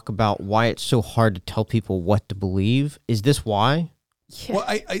would talk about why it's so hard to tell people what to believe. Is this why? Yeah. Well,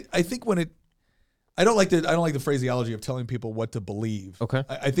 I think I don't like the phraseology of telling people what to believe. Okay.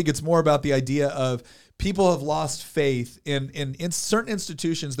 I think it's more about the idea of people have lost faith in certain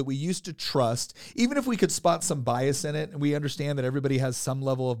institutions that we used to trust. Even if we could spot some bias in it, and we understand that everybody has some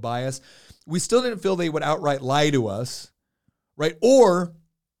level of bias, we still didn't feel they would outright lie to us, right? Or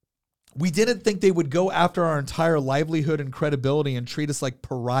we didn't think they would go after our entire livelihood and credibility and treat us like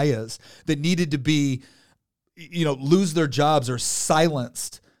pariahs that needed to be, lose their jobs or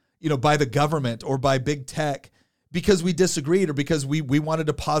silenced, by the government or by big tech because we disagreed or because we wanted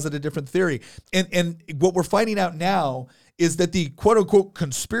to posit a different theory. And what we're finding out now is that the quote unquote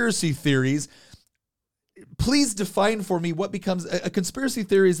conspiracy theories, please define for me what becomes a conspiracy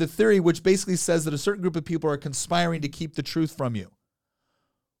theory. Is a theory which basically says that a certain group of people are conspiring to keep the truth from you.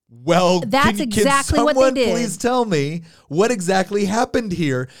 Well, that's exactly what they did. Please tell me what exactly happened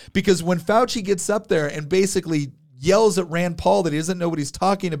here, because when Fauci gets up there and basically yells at Rand Paul that he doesn't know what he's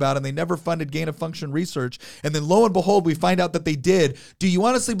talking about and they never funded gain of function research, and then lo and behold, we find out that they did. Do you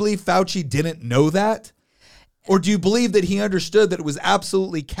honestly believe Fauci didn't know that? Or do you believe that he understood that it was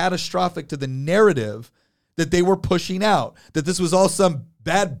absolutely catastrophic to the narrative that they were pushing out, that this was all some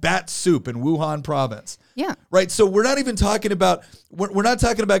bad bat soup in Wuhan province? Yeah. Right. So we're not even talking about, we're not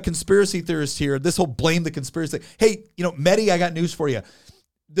talking about conspiracy theorists here. This whole blame the conspiracy thing. Hey, Mehdi, I got news for you.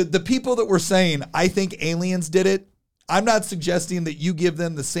 The people that were saying, I think aliens did it, I'm not suggesting that you give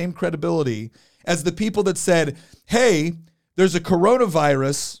them the same credibility as the people that said, hey, there's a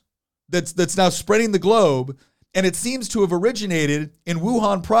coronavirus that's now spreading the globe, and it seems to have originated in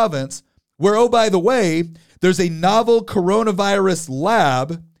Wuhan province, where, oh, by the way, there's a novel coronavirus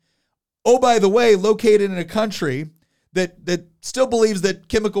lab, oh, by the way, located in a country that still believes that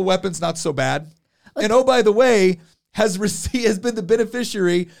chemical weapons not so bad, and, oh, by the way, has been the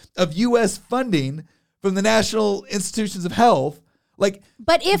beneficiary of U.S. funding from the National Institutions of Health. Like,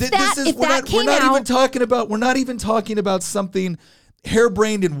 but we're not even talking about something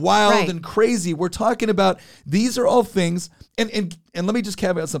harebrained and wild and crazy. We're talking about, these are all things, and let me just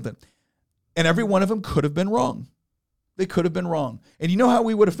caveat something. And every one of them could have been wrong. They could have been wrong. And you know how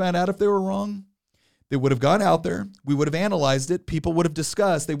we would have found out if they were wrong? They would have gone out there. We would have analyzed it. People would have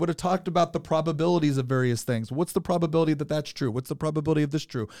discussed. They would have talked about the probabilities of various things. What's the probability that that's true? What's the probability of this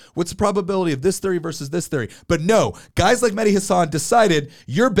true? What's the probability of this theory versus this theory? But no, guys like Mehdi Hassan decided,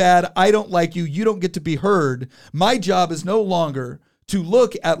 you're bad. I don't like you. You don't get to be heard. My job is no longer to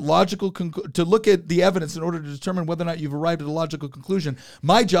look at to look at the evidence in order to determine whether or not you've arrived at a logical conclusion.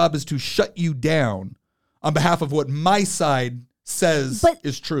 My job is to shut you down on behalf of what my side says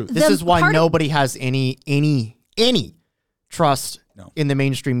is truth. This is why nobody has any trust in the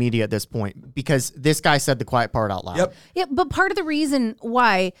mainstream media at this point, because this guy said the quiet part out loud. Yep. Yeah, but part of the reason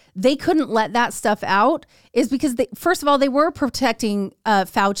why they couldn't let that stuff out is because first of all, they were protecting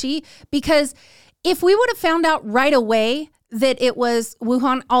Fauci, because if we would have found out right away that it was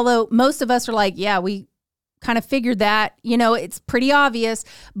Wuhan, although most of us are like, yeah, we kind of figured that, it's pretty obvious.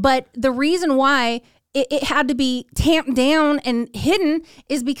 But the reason why it had to be tamped down and hidden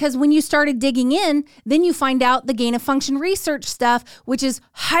is because when you started digging in, then you find out the gain of function research stuff, which is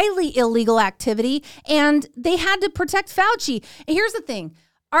highly illegal activity, and they had to protect Fauci. And here's the thing.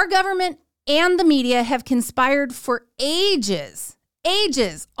 Our government and the media have conspired for ages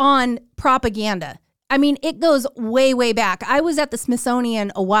on propaganda. I mean, it goes way, way back. I was at the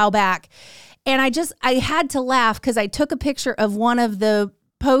Smithsonian a while back, and I had to laugh because I took a picture of one of the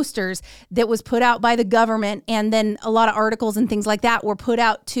posters that was put out by the government, and then a lot of articles and things like that were put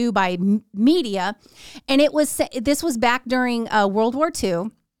out too by media. And this was back during World War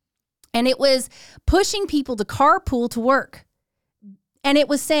II, and it was pushing people to carpool to work. And it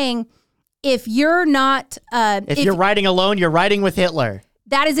was saying, if you're not... if you're riding alone, you're riding with Hitler.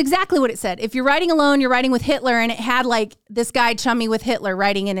 That is exactly what it said. If you're riding alone, you're riding with Hitler. And it had like this guy chummy with Hitler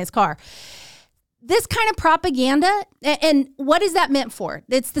riding in his car. This kind of propaganda, and what is that meant for?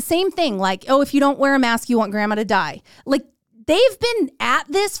 It's the same thing. Like, oh, if you don't wear a mask, you want grandma to die. Like, they've been at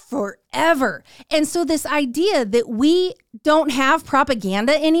this forever. And so this idea that we don't have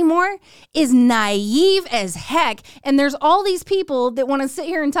propaganda anymore is naive as heck. And there's all these people that want to sit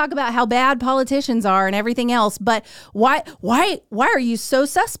here and talk about how bad politicians are and everything else. But why are you so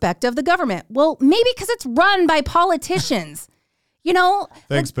suspect of the government? Well, maybe because it's run by politicians. You know,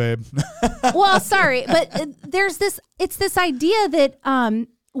 thanks, babe. Well, sorry, but it's this idea that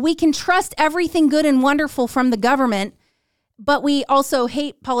we can trust everything good and wonderful from the government, but we also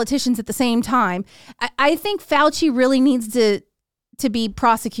hate politicians at the same time. I think Fauci really needs to be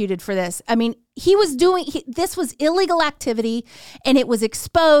prosecuted for this. I mean, this was illegal activity, and it was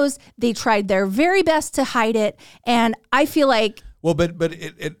exposed. They tried their very best to hide it, and I feel like... Well, but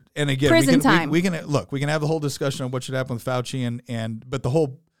it and again, prison time. We can have the whole discussion on what should happen with Fauci but the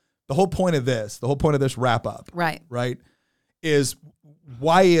whole point of this wrap up, right, is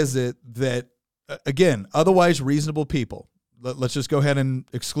why is it that again, otherwise reasonable people, let's just go ahead and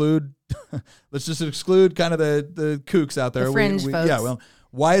exclude, let's just exclude kind of the kooks out there, the fringe folks. Yeah, well,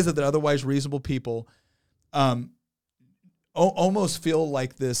 why is it that otherwise reasonable people, almost feel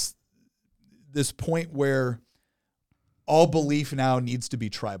like this point where all belief now needs to be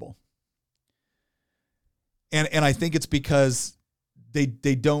tribal. And I think it's because they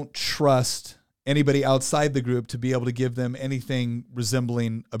don't trust anybody outside the group to be able to give them anything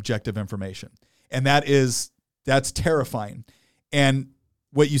resembling objective information. And that's terrifying. And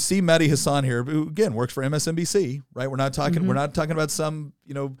what you see Mehdi Hasan here, who again works for MSNBC, right? We're not talking about some,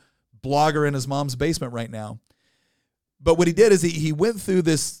 blogger in his mom's basement right now. But what he did is he went through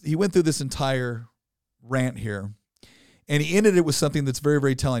this entire rant here. And he ended it with something that's very,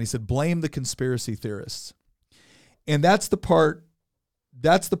 very telling. He said, blame the conspiracy theorists. And that's the part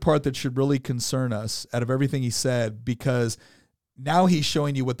that should really concern us out of everything he said, because now he's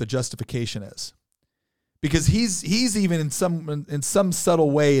showing you what the justification is. Because he's even in some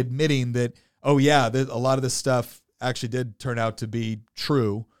subtle way admitting that, oh yeah, a lot of this stuff actually did turn out to be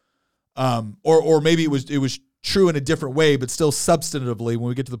true. Or maybe it was true in a different way, but still substantively, when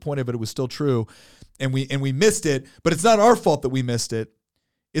we get to the point of it, it was still true. And we missed it, but it's not our fault that we missed it.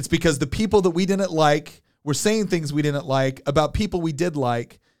 It's because the people that we didn't like were saying things we didn't like about people we did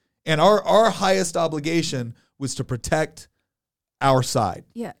like. And our highest obligation was to protect our side.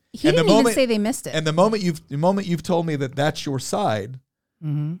 Yeah. He didn't even say they missed it. And the moment you've told me that that's your side,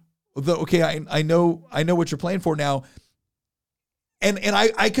 okay, I know what you're playing for now. And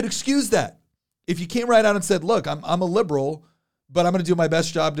I could excuse that. If you came right out and said, look, I'm a liberal, but I'm going to do my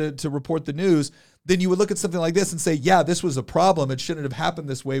best job to report the news, then you would look at something like this and say, yeah, this was a problem. It shouldn't have happened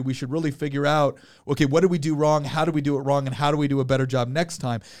this way. We should really figure out, okay, what did we do wrong? How did we do it wrong? And how do we do a better job next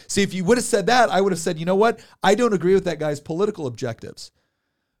time? See, if you would have said that, I would have said, you know what? I don't agree with that guy's political objectives.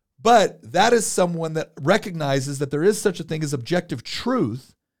 But that is someone that recognizes that there is such a thing as objective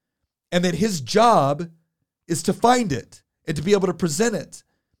truth, and that his job is to find it and to be able to present it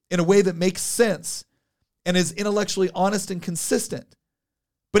in a way that makes sense and is intellectually honest and consistent.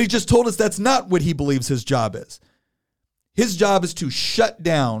 But he just told us that's not what he believes his job is. His job is to shut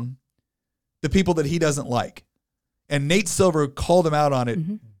down the people that he doesn't like. And Nate Silver called him out on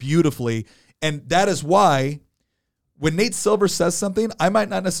it beautifully. And that is why when Nate Silver says something, I might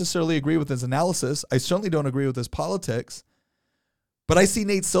not necessarily agree with his analysis. I certainly don't agree with his politics. But I see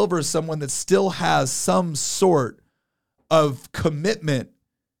Nate Silver as someone that still has some sort of commitment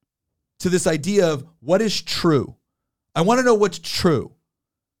to this idea of what is true. I want to know what's true.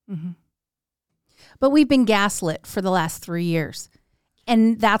 But we've been gaslit for the last 3 years,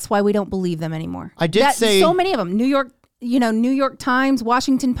 and that's why we don't believe them anymore. I did say so many of them. New York Times,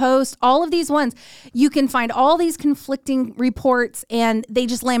 Washington Post, all of these ones. You can find all these conflicting reports, and they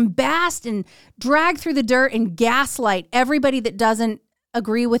just lambast and drag through the dirt and gaslight everybody that doesn't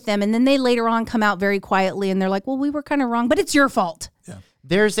agree with them. And then they later on come out very quietly, and they're like, "Well, we were kind of wrong, but it's your fault." Yeah.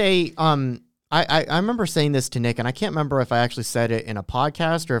 There's a I remember saying this to Nick, and I can't remember if I actually said it in a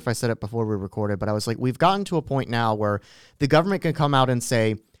podcast or if I said it before we recorded, but I was like, we've gotten to a point now where the government can come out and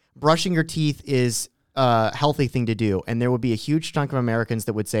say brushing your teeth is healthy thing to do. And there would be a huge chunk of Americans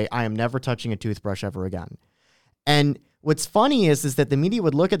that would say, I am never touching a toothbrush ever again. And what's funny is that the media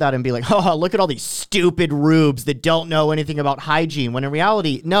would look at that and be like, oh, look at all these stupid rubes that don't know anything about hygiene. When in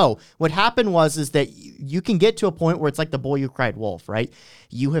reality, no. What happened is that you can get to a point where it's like the boy who cried wolf, right?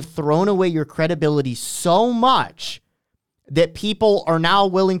 You have thrown away your credibility so much that people are now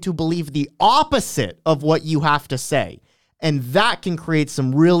willing to believe the opposite of what you have to say. And that can create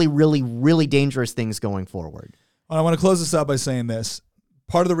some really, really, really dangerous things going forward. Well, I want to close this out by saying this.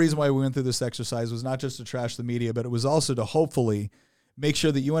 Part of the reason why we went through this exercise was not just to trash the media, but it was also to hopefully make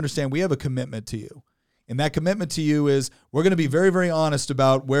sure that you understand we have a commitment to you. And that commitment to you is we're going to be very, very honest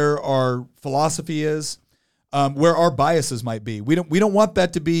about where our philosophy is, where our biases might be. We don't want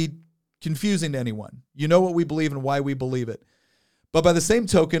that to be confusing to anyone. You know what we believe and why we believe it. But by the same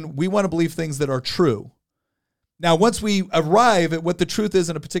token, we want to believe things that are true. Now, once we arrive at what the truth is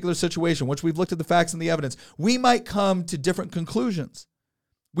in a particular situation, once we've looked at the facts and the evidence, we might come to different conclusions.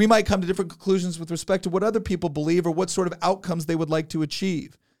 We might come to different conclusions with respect to what other people believe or what sort of outcomes they would like to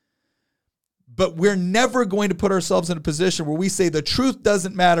achieve. But we're never going to put ourselves in a position where we say the truth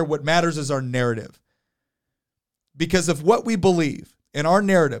doesn't matter. What matters is our narrative. Because if what we believe and our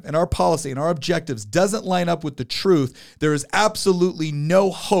narrative and our policy and our objectives doesn't line up with the truth, there is absolutely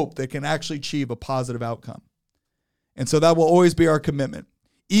no hope that can actually achieve a positive outcome. And so that will always be our commitment.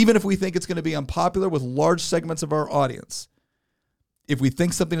 Even if we think it's going to be unpopular with large segments of our audience. If we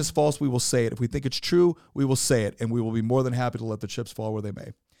think something is false, we will say it. If we think it's true, we will say it. And we will be more than happy to let the chips fall where they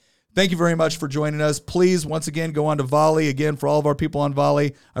may. Thank you very much for joining us. Please, once again, go on to Volley. Again, for all of our people on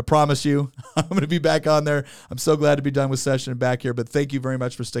Volley, I promise you, I'm going to be back on there. I'm so glad to be done with session and back here. But thank you very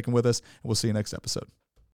much for sticking with us. And we'll see you next episode.